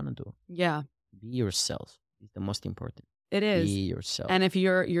whatever you want to do. Yeah. Be yourself. It's the most important. It is. Be yourself. And if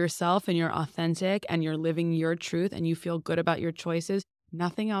you're yourself and you're authentic and you're living your truth and you feel good about your choices,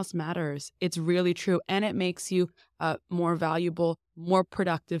 nothing else matters. It's really true. And it makes you a more valuable, more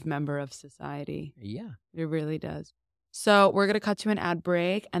productive member of society. Yeah. It really does. So we're going to cut to an ad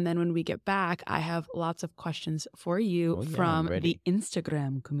break. And then when we get back, I have lots of questions for you from the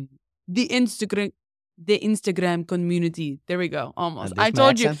Instagram community. The Instagram community. There we go. Almost. I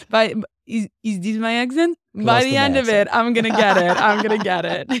told you. But is this my accent? Close By the end accent. of it, I'm going to get it. I'm going to get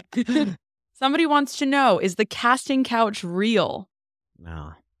it. Somebody wants to know, is the casting couch real?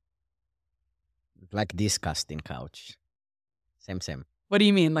 No. Like this casting couch. Same. What do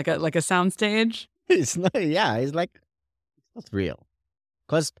you mean? Like a sound stage? It's not, yeah, it's like, it's not real.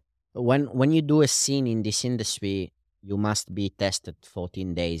 Because when you do a scene in this industry, you must be tested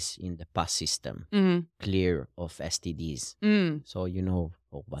 14 days in the PAS system, clear of STDs. So you know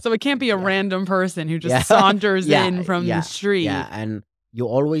what. So it can't be a random person who just saunters in from the street. Yeah, and you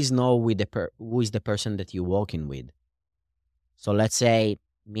always know who is the person that you're working with. So let's say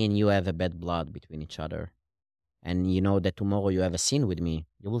me and you have a bad blood between each other, and you know that tomorrow you have a scene with me.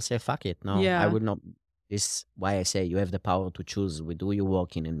 You will say, "Fuck it, no, I would not." This is why I say you have the power to choose with who you're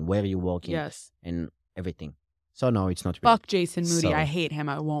working and where you're working, and everything. So no, it's not real. Fuck Jason Moody. I hate him.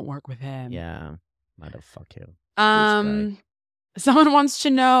 I won't work with him. Yeah, motherfucker. Someone wants to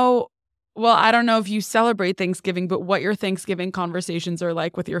know, well, I don't know if you celebrate Thanksgiving, but what your Thanksgiving conversations are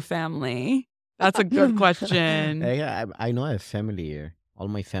like with your family. That's a good question. I know I have family here. All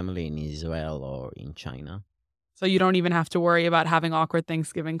my family in Israel or in China. So you don't even have to worry about having awkward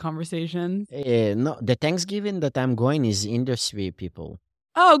Thanksgiving conversations? No, the Thanksgiving that I'm going is industry people.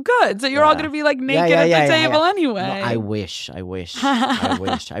 Oh, good. So you're all going to be like naked at the table anyway. No, I wish. I wish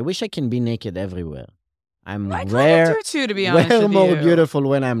I can be naked everywhere. I'm I kind of do too, to be honest with you. More beautiful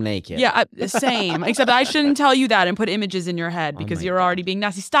when I'm naked. Yeah, same. Except I shouldn't tell you that and put images in your head because you're already being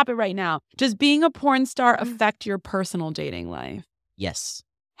nasty. Stop it right now. Does being a porn star affect your personal dating life? Yes.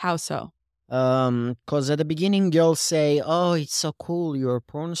 How so? Because at the beginning, girls say, "Oh, it's so cool. You're a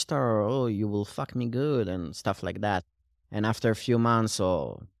porn star. Oh, you will fuck me good," and stuff like that. And after a few months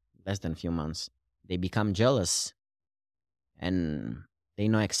or less than a few months, they become jealous and they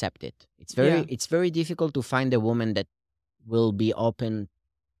not accept it. It's very difficult to find a woman that will be open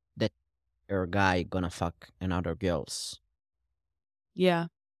that her guy gonna fuck another girls. Yeah.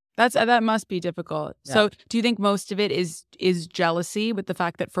 That must be difficult. Yeah. So do you think most of it is jealousy with the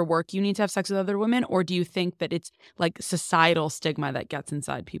fact that for work you need to have sex with other women? Or do you think that it's like societal stigma that gets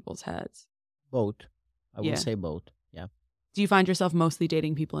inside people's heads? Both. I would say both. Yeah. Do you find yourself mostly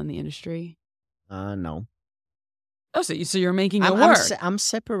dating people in the industry? No. Oh, so you're making it work. I'm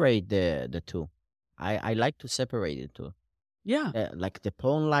separate the two. I like to separate the two. Yeah. Like the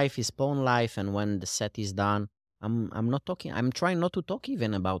porn life is porn life, and when the set is done, I'm not talking. I'm trying not to talk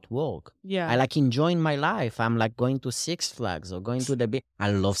even about work. Yeah. I like enjoying my life. I'm like going to Six Flags or going to the beach.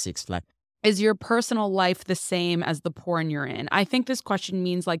 I love Six Flags. Is your personal life the same as the porn you're in? I think this question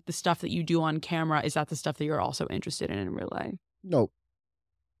means like the stuff that you do on camera. Is that the stuff that you're also interested in real life? No.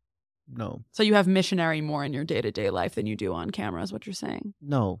 So you have missionary more in your day-to-day life than you do on camera is what you're saying?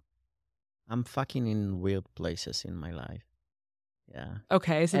 No. I'm fucking in weird places in my life. Yeah.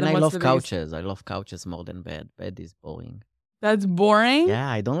 Okay. So and then I love couches. I love couches more than bed. Bed is boring. That's boring? Yeah,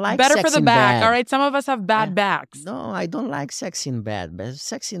 I don't like Better sex for the in back. bed. All right. Some of us have bad backs. No, I don't like sex in bed. But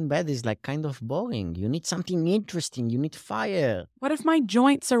sex in bed is like kind of boring. You need something interesting. You need fire. What if my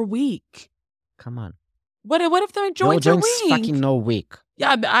joints are weak? Come on. What if the joints are weak? Fucking no weak.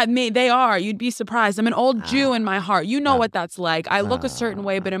 Yeah, I mean, they are. You'd be surprised. I'm an old Jew in my heart. You know what that's like. I look a certain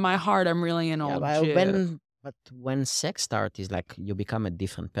way, but in my heart, I'm really an old Jew. But when sex starts, is like you become a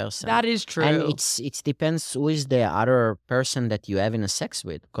different person. That is true. And it depends who is the other person that you having a sex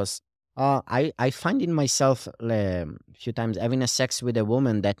with. Because I find in myself a few times having a sex with a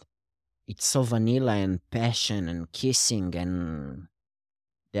woman that it's so vanilla and passion and kissing, and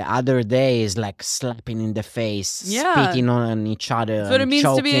the other day is like slapping in the face, spitting on each other. That's what it means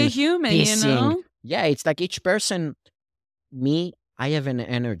to be a human, pissing. You know? Yeah, it's like each person. Me, I have an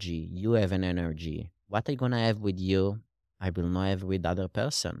energy. You have an energy. What I gonna have with you, I will not have with other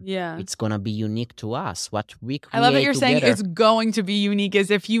person. Yeah. It's gonna be unique to us. What we create I love that you're together. saying it's going to be unique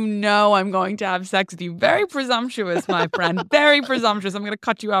as if you know I'm going to have sex with you. Very presumptuous, my friend. Very presumptuous. I'm going to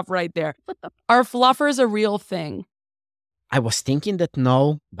cut you off right there. Are fluffers a real thing? I was thinking that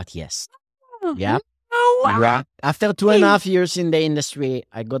no, but yes. Yeah. No way. Yeah. After 2.5 years in the industry,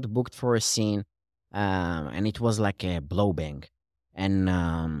 I got booked for a scene, and it was like a blow bang. And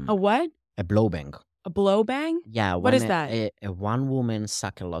a what? A blow bang. A blow bang? Yeah. What is that? A one woman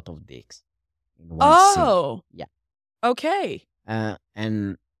suck a lot of dicks in one scene. Yeah. Okay.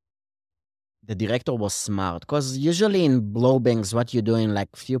 And the director was smart, because usually in blow bangs, what you're doing,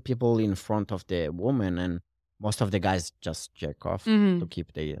 like few people in front of the woman, and most of the guys just jerk off to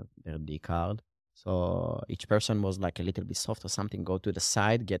keep their dick hard. So each person was like a little bit soft or something, go to the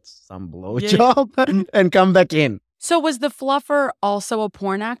side, get some blowjob, and come back in. So was the fluffer also a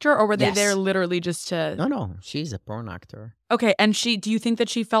porn actor, or were they there literally just to... No, she's a porn actor. Okay, and do you think that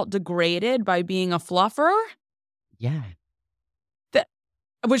she felt degraded by being a fluffer? Yeah.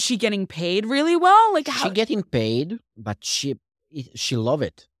 Was she getting paid really well? Like how... She getting paid, but she love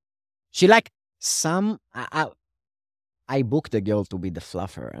it. She like some... I booked the girl to be the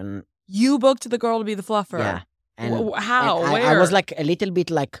fluffer, and... You booked the girl to be the fluffer? Yeah. And how? And Where? I was like a little bit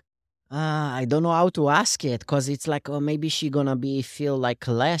like I don't know how to ask it because it's like, oh, maybe she gonna feel like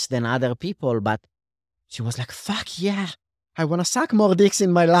less than other people. But she was like, fuck yeah, I want to suck more dicks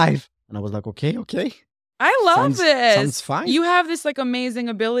in my life. And I was like, okay. I love this. Sounds fine. You have this like amazing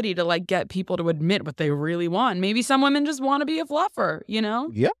ability to like get people to admit what they really want. Maybe some women just want to be a fluffer, you know?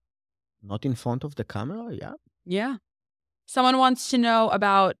 Yeah. Not in front of the camera, yeah. Yeah. Someone wants to know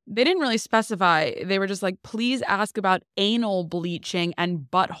about, they didn't really specify. They were just like, please ask about anal bleaching and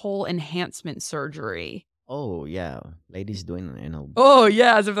butthole enhancement surgery. Oh, yeah. Ladies doing anal. Oh,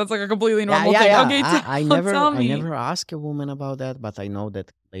 yeah, as if that's like a completely normal thing. Yeah. Okay, I tell me. never ask a woman about that, but I know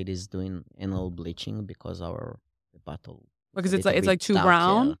that ladies doing anal bleaching because our butthole. Because it's like too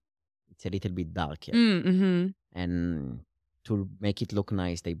brown? It's a little bit darker. Mm-hmm. And to make it look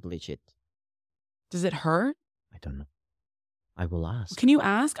nice, they bleach it. Does it hurt? I don't know. I will ask. Can you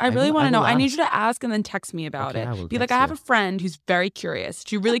ask? I really want to know. I need you to ask and then text me about it. Be like, I have a friend who's very curious.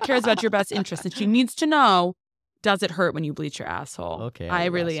 She really cares about your best interest and she needs to know, does it hurt when you bleach your asshole? Okay. I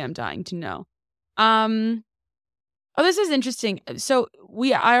really am dying to know. Oh, this is interesting. So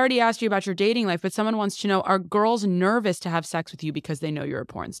I already asked you about your dating life, but someone wants to know, are girls nervous to have sex with you because they know you're a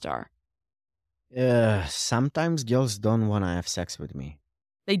porn star? Sometimes girls don't want to have sex with me.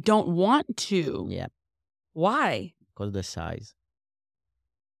 They don't want to? Yeah. Why? Because the size.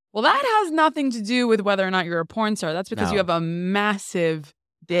 Well, that has nothing to do with whether or not you're a porn star. That's because you have a massive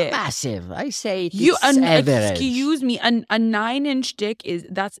dick. Massive. I say it's average. Excuse me. A 9-inch dick is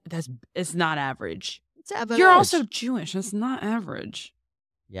it's not average. It's average. You're also Jewish. It's not average.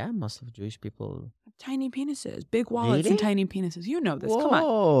 Yeah, most of Jewish people have tiny penises, big wallets, really? and tiny penises. You know this.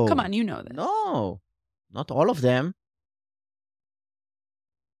 Whoa. Come on. You know this. No, not all of them.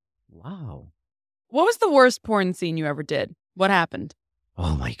 Wow. What was the worst porn scene you ever did? What happened?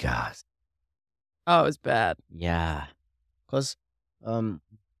 Oh my God. Oh, it was bad. Yeah. Because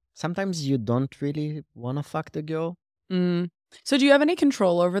sometimes you don't really want to fuck the girl. So do you have any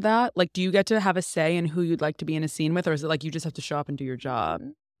control over that? Like, do you get to have a say in who you'd like to be in a scene with? Or is it like you just have to show up and do your job?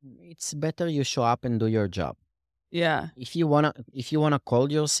 It's better you show up and do your job. Yeah. If you wanna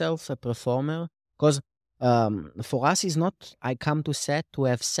call yourself a performer, because for us it's not I come to set to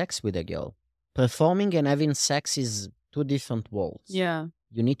have sex with a girl. Performing and having sex is two different worlds. Yeah.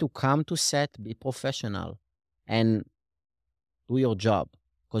 You need to come to set, be professional, and do your job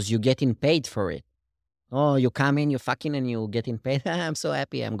because you're getting paid for it. Oh, you come in, you fucking, and you getting paid. I'm so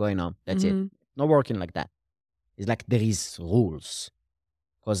happy. I'm going on. That's it. Not working like that. It's like there is rules.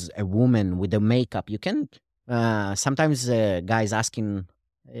 Because a woman with the makeup, you can. Sometimes guys asking,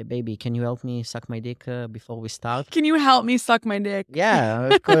 hey, baby, can you help me suck my dick before we start? Can you help me suck my dick?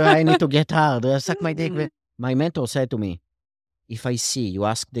 Yeah, I need to get hard. Suck my dick. My mentor said to me, if I see you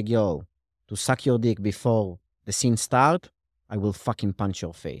ask the girl to suck your dick before the scene start, I will fucking punch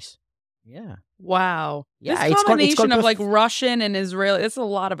your face. Yeah. Wow. Yeah, this combination of like Russian and Israeli, it's a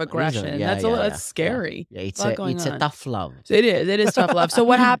lot of aggression. Yeah, that's scary. Yeah, it's a tough love. It is tough love. So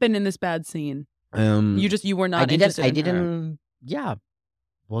what happened in this bad scene? You were not interested in her. Yeah.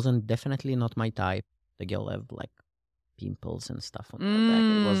 Wasn't definitely not my type. The girl had like pimples and stuff on her back.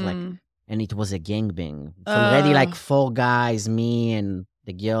 It was like, and it was a gangbang. It's already like 4 guys, me and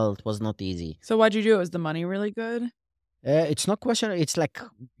the girl. It was not easy. So why'd you do it? Was the money really good? It's not question. It's like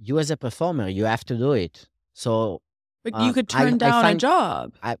you as a performer, you have to do it. So, but you could turn down a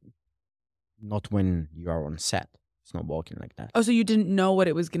job. Not when you are on set. It's not working like that. Oh, so you didn't know what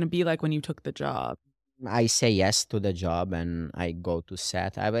it was going to be like when you took the job? I say yes to the job and I go to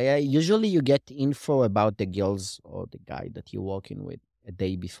set. Usually you get info about the girls or the guy that you're working with a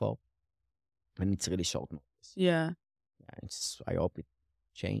day before, and it's really short notice. Yeah. I hope it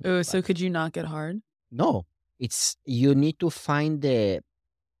changes. Oh, so could you not get hard? No. It's you need to find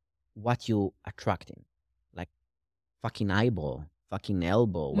what you attracting, like fucking eyeball, fucking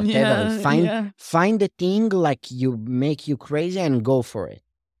elbow, whatever. Find the thing like you make you crazy and go for it.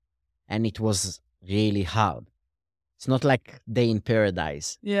 And it was really hard. It's not like Day in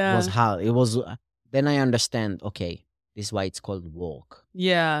Paradise. Yeah, it was hard. It was. Then I understand. Okay, this is why it's called work.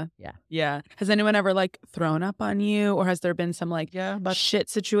 Yeah. Has anyone ever like thrown up on you, or has there been some like shit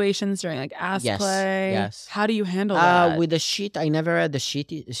situations during like ass play? Yes. How do you handle that? With the shit, I never had the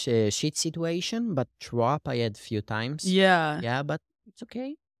shit situation, but throw up I had a few times. Yeah, but it's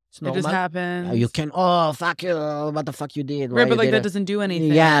okay. It's normal. It just happens. You can fuck you, what the fuck you did? Right, but like that doesn't do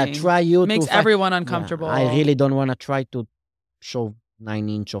anything. Yeah, makes everyone uncomfortable. Yeah, I really don't want to try to show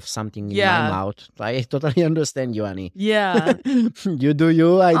 9-inch of something in my mouth. I totally understand you, Annie. Yeah. You do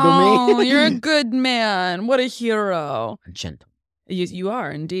you, I do me. Oh, you're a good man. What a hero. Gentle. You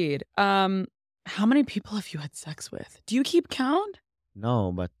are indeed. How many people have you had sex with? Do you keep count?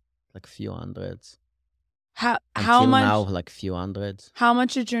 No, but like few hundreds. How Until much now, like few hundreds. How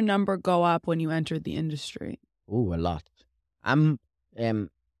much did your number go up when you entered the industry? Ooh, a lot. I'm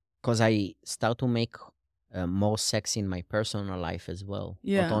because I start to make more sex in my personal life as well,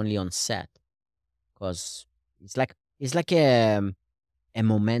 not only on set. Because it's like a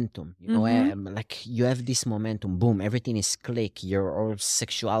momentum, you know, like you have this momentum, boom, everything is click, your all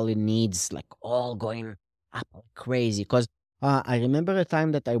sexuality needs like all going up like crazy. Because I remember a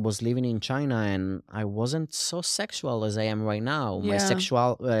time that I was living in China and I wasn't so sexual as I am right now. My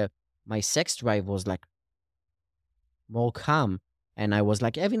sex drive was like more calm, and I was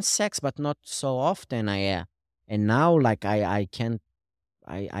like having sex, but not so often. And now like I can't.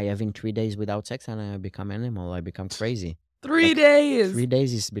 I have in 3 days without sex and I become animal. I become crazy. 3 days. 3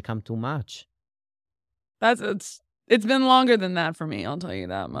 days is become too much. It's been longer than that for me. I'll tell you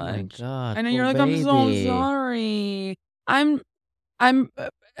that much. Oh my God. And then you're like, I'm so sorry. I'm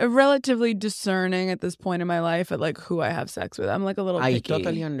relatively discerning at this point in my life at like who I have sex with. I'm like a little picky. I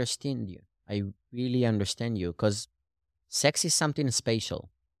totally understand you. I really understand you because sex is something special.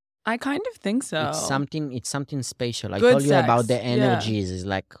 I kind of think so. It's something special. I told you about the energies. It's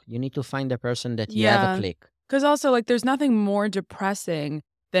like you need to find the person that you have a click. Because also like there's nothing more depressing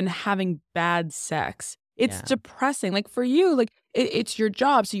than having bad sex. It's depressing. Like for you, like it's your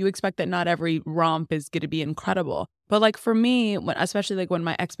job, so you expect that not every romp is going to be incredible. But like for me, especially like when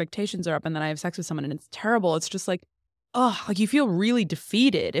my expectations are up and then I have sex with someone and it's terrible, it's just like, oh, like you feel really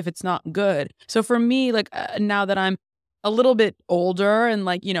defeated if it's not good. So for me, like now that I'm a little bit older and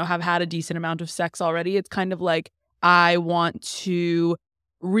like, you know, have had a decent amount of sex already, it's kind of like I want to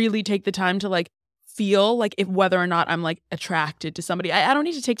really take the time to like feel like if whether or not I'm like attracted to somebody. I don't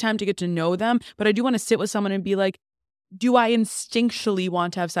need to take time to get to know them, but I do want to sit with someone and be like, do I instinctually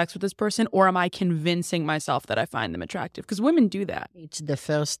want to have sex with this person, or am I convincing myself that I find them attractive? Because women do that. It's the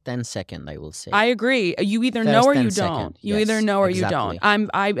first 10 seconds, I will say. I agree. You either know or you don't. You either know or you don't.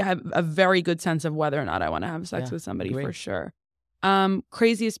 I have a very good sense of whether or not I want to have sex with somebody for sure.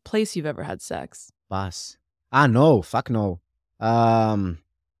 Craziest place you've ever had sex? Bus. No. Fuck no.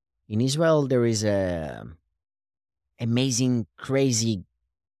 In Israel, there is a amazing, crazy,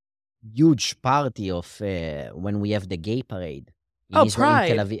 huge party of when we have the gay parade. In Israel,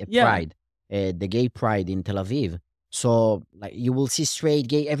 Pride. In Tel Aviv, Pride. The gay pride in Tel Aviv. So like you will see straight,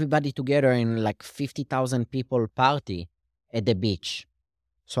 gay, everybody together in like 50,000 people party at the beach.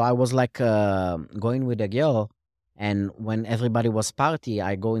 So I was like going with a girl, and when everybody was party,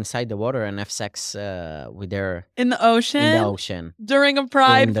 I go inside the water and have sex with her. In the ocean? In the ocean. During a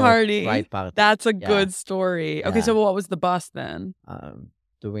pride party. Pride party. That's a good story. Okay, so what was the bus then?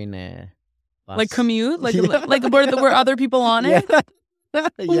 Doing a bus. Like commute? Like were other people on it?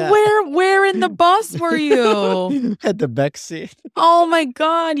 Yeah. Where in the bus were you? At the back seat. Oh my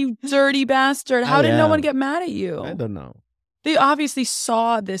God, you dirty bastard. How did no one get mad at you? I don't know. They obviously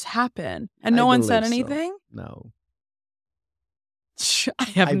saw this happen and no one said anything? So. No. I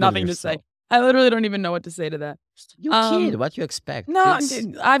have nothing to say. I literally don't even know what to say to that. You kid, what you expect? No,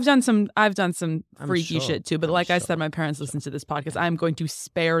 I've done some freaky shit too. But I said, my parents listen to this podcast. I'm going to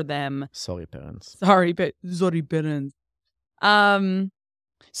spare them. Sorry, parents. Sorry, parents.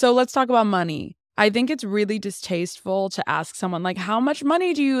 So let's talk about money. I think it's really distasteful to ask someone like, how much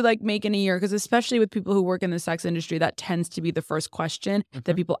money do you like make in a year? Because especially with people who work in the sex industry, that tends to be the first question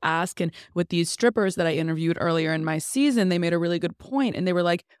that people ask. And with these strippers that I interviewed earlier in my season, they made a really good point. And they were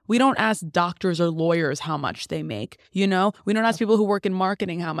like, we don't ask doctors or lawyers how much they make. You know, we don't ask people who work in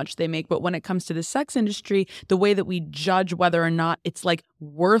marketing how much they make. But when it comes to the sex industry, the way that we judge whether or not it's like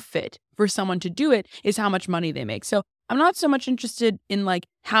worth it for someone to do it is how much money they make. So I'm not so much interested in like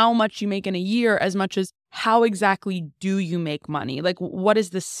how much you make in a year as much as how exactly do you make money? Like, what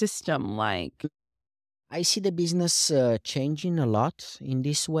is the system like? I see the business changing a lot in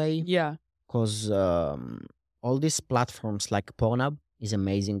this way. Yeah. Because all these platforms like Pornhub is an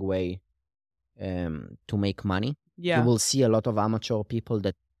amazing way to make money. Yeah. You will see a lot of amateur people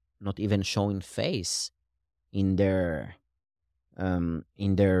that not even showing face in their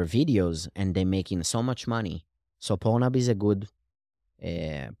videos, and they're making so much money. So Pornhub is a good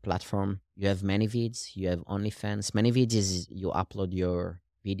platform. You have ManyVids, you have OnlyFans. ManyVids is you upload your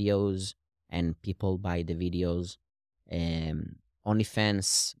videos and people buy the videos.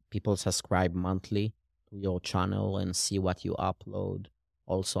 OnlyFans, people subscribe monthly to your channel and see what you upload.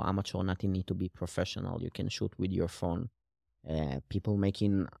 Also, amateur, nothing need to be professional. You can shoot with your phone. People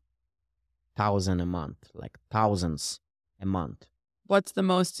making thousands a month, like thousands a month. What's the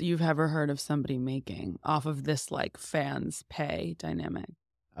most you've ever heard of somebody making off of this like fans pay dynamic?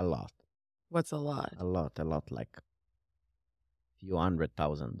 A lot. What's a lot? A lot, like few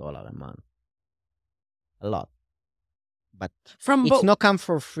 $100,000 a month. A lot. But it's not come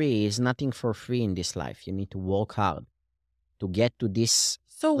for free. It's nothing for free in this life. You need to work hard. To get to this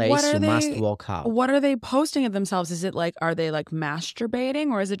place, you must work hard. What are they posting of themselves? Is it like, are they like masturbating,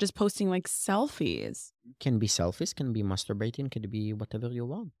 or is it just posting like selfies? Can be selfies, can be masturbating, can be whatever you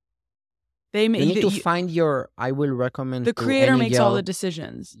want. You need to find I will recommend the creator makes all the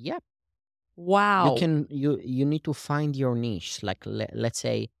decisions. Yep. Wow. You need to find your niche. Like let's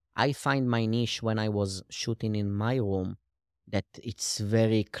say I find my niche when I was shooting in my room. That it's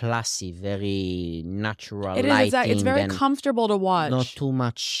very classy, very natural lighting. It's very comfortable to watch. Not too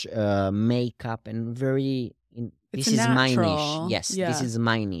much makeup and very... this is my niche. Yes, this is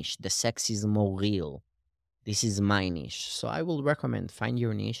my niche. The sex is more real. This is my niche. So I will recommend find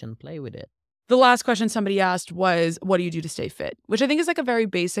your niche and play with it. The last question somebody asked was, what do you do to stay fit? Which I think is like a very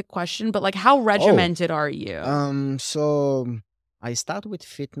basic question, but like how regimented are you? So I start with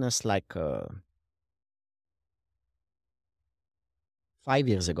fitness like... 5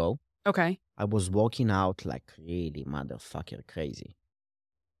 years ago. Okay. I was working out like really motherfucker crazy.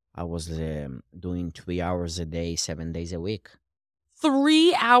 I was doing 3 hours a day, 7 days a week.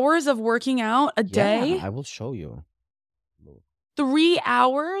 3 hours of working out a day? Yeah, I will show you. 3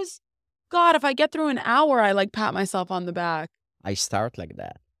 hours? God, if I get through an hour, I like pat myself on the back. I start like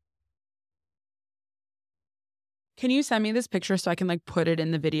that. Can you send me this picture so I can like put it in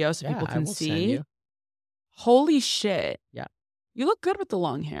the video so people can see? Send you. Holy shit. Yeah. You look good with the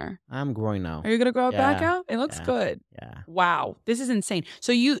long hair. I'm growing now. Are you going to grow it back out? It looks good. Yeah. Wow. This is insane.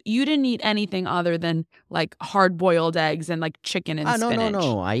 So you didn't eat anything other than like hard-boiled eggs and like chicken and spinach.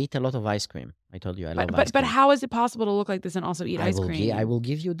 No. I eat a lot of ice cream. I told you I love ice cream. But how is it possible to look like this and also eat ice cream? I will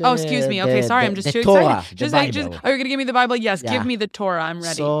give you the... Oh, excuse me. Okay, sorry. I'm just too Torah, excited. Are you going to give me the Bible? Yes, give me the Torah. I'm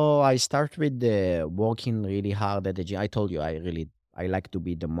ready. So I start with working really hard at the gym. I told you I like to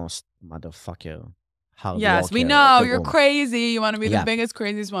be the most motherfucker... Yes, we know. You're crazy. You want to be the biggest,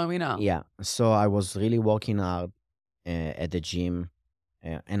 craziest one. We know. Yeah. So I was really working hard at the gym.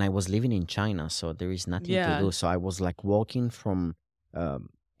 And I was living in China, so there is nothing to do. So I was like working from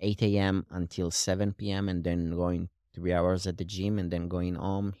 8 a.m. until 7 p.m. and then going 3 hours at the gym and then going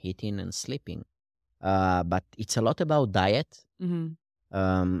home, eating and sleeping. But it's a lot about diet. Mm-hmm.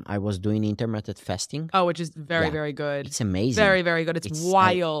 I was doing intermittent fasting. Oh, which is very, very good. It's amazing. Very, very good. It's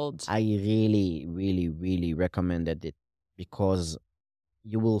wild. I really, really, really recommended it because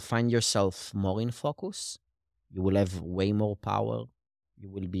you will find yourself more in focus. You will have way more power. You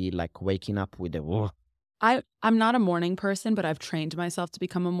will be like waking up with a... I'm not a morning person, but I've trained myself to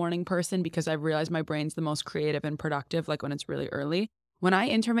become a morning person because I've realized my brain's the most creative and productive, like when it's really early. When I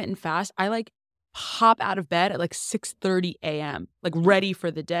intermittent fast, I like hop out of bed at like 6:30 a.m. like ready for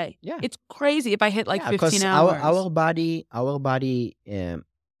the day. Yeah, it's crazy if I hit like 15 hours. Our body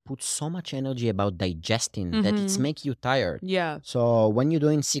puts so much energy about digesting that it's make you tired. Yeah. So when you're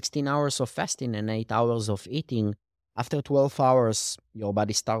doing 16 hours of fasting and 8 hours of eating, after 12 hours, your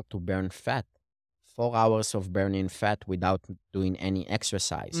body starts to burn fat. 4 hours of burning fat without doing any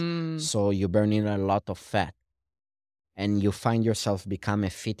exercise. So you're burning a lot of fat. And you find yourself become a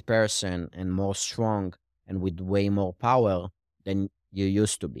fit person and more strong and with way more power than you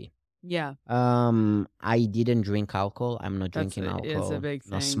used to be. Yeah. I didn't drink alcohol. I'm not drinking alcohol. It's a big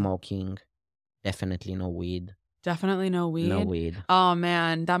thing. No smoking. Definitely no weed. Definitely no weed? No weed. Oh,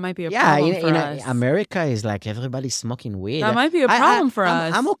 man. That might be a problem for us. America is like everybody's smoking weed. That might be a problem for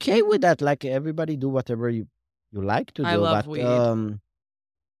us. I'm okay with that. Like everybody do whatever you like to do. I love weed.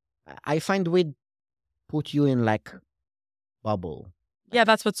 I find weed put you in like bubble. Yeah,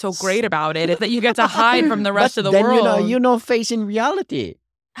 that's what's so great about it, is that you get to hide from the rest of the world. Then you know facing reality.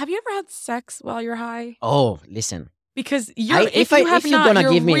 Have you ever had sex while you're high? Oh, listen. Because if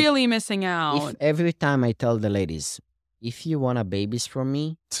you're really missing out. If every time I tell the ladies, if you want babies from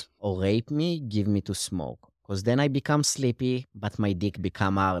me or rape me, give me to smoke. Because then I become sleepy, but my dick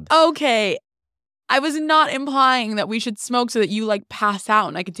become hard. Okay. I was not implying that we should smoke so that you like pass out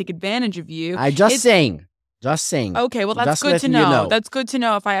and I can take advantage of you. Just saying. Okay, well, that's good to know. That's good to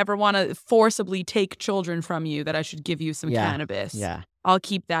know if I ever want to forcibly take children from you, that I should give you some cannabis. Yeah. I'll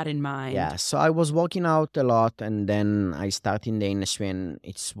keep that in mind. Yeah, so I was working out a lot and then I started in the industry and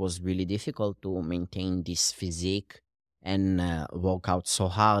it was really difficult to maintain this physique and work out so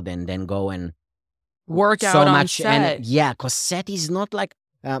hard and then go and work out on set. And, yeah, because set is not like,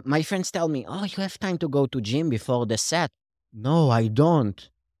 my friends tell me, oh, you have time to go to gym before the set. No, I don't.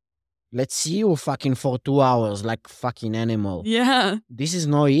 Let's see you fucking for 2 hours like fucking animal. Yeah. This is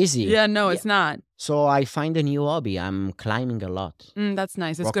not easy. Yeah, no, it's not. So I find a new hobby. I'm climbing a lot. That's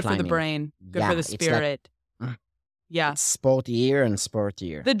nice. It's good for the brain. Good for the spirit. Yeah. It's sportier and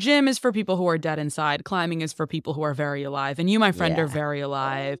sportier. The gym is for people who are dead inside. Climbing is for people who are very alive. And you, my friend, are very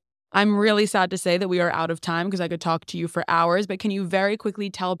alive. I'm really sad to say that we are out of time because I could talk to you for hours. But can you very quickly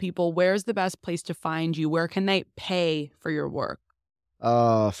tell people where's the best place to find you? Where can they pay for your work?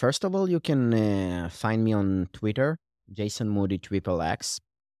 First of all, you can find me on Twitter, Jason Moody XXX,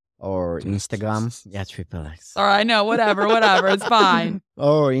 or Instagram. Yeah, XXX. All right, no, whatever. It's fine.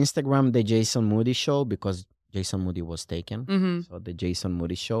 Or Instagram, The Jason Moody Show, because Jason Moody was taken. Mm-hmm. So The Jason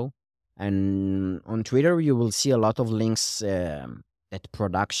Moody Show. And on Twitter, you will see a lot of links that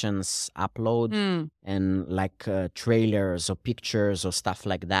productions upload and like trailers or pictures or stuff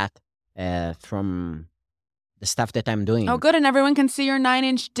like that from the stuff that I'm doing. Oh, good. And everyone can see your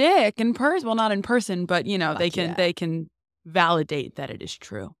 9-inch dick in person. Well, not in person, but they can validate that it is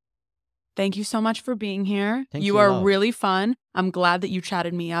true. Thank you so much for being here. You are really fun. I'm glad that you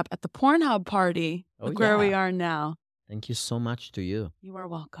chatted me up at the Pornhub party. Look where we are now. Thank you so much to you. You are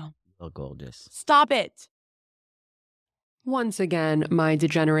welcome. You're gorgeous. Stop it. Once again, my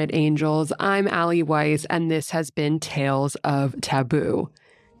degenerate angels, I'm Ali Weiss, and this has been Tales of Taboo.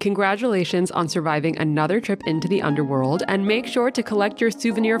 Congratulations on surviving another trip into the underworld, and make sure to collect your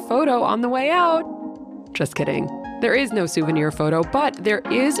souvenir photo on the way out. Just kidding. There is no souvenir photo, but there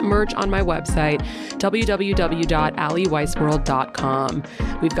is merch on my website, www.aliweissworld.com.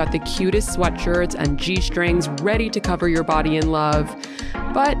 We've got the cutest sweatshirts and G-strings ready to cover your body in love.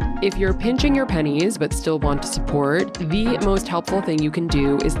 But if you're pinching your pennies but still want to support, the most helpful thing you can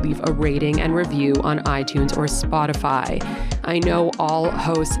do is leave a rating and review on iTunes or Spotify. I know all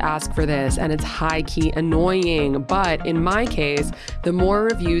hosts ask for this, and it's high-key annoying, but in my case, the more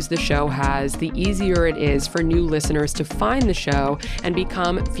reviews the show has, the easier it is for new listeners to find the show and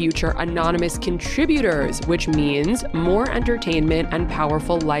become future anonymous contributors, which means more entertainment and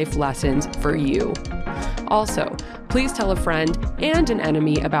powerful life lessons for you. Also, please tell a friend and an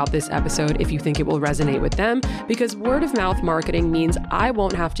enemy about this episode if you think it will resonate with them, because word of mouth marketing means I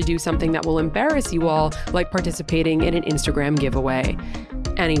won't have to do something that will embarrass you all, like participating in an Instagram giveaway.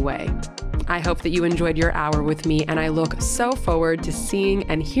 Anyway, I hope that you enjoyed your hour with me, and I look so forward to seeing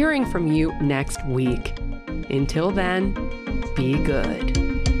and hearing from you next week. Until then, be good.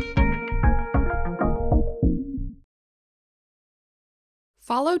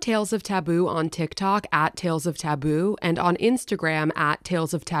 Follow Tales of Taboo on TikTok at Tales of Taboo and on Instagram at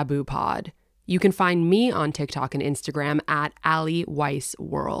Tales of Taboo Pod. You can find me on TikTok and Instagram at Ali Weiss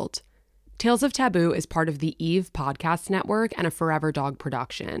World. Tales of Taboo is part of the Eve Podcast Network and a Forever Dog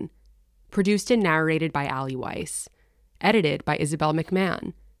production. Produced and narrated by Ali Weiss. Edited by Isabel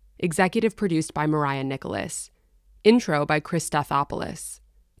McMahon. Executive produced by Mariah Nicholas. Intro by Chris Stathopoulos.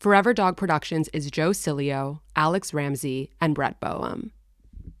 Forever Dog Productions is Joe Cilio, Alex Ramsey, and Brett Boehm.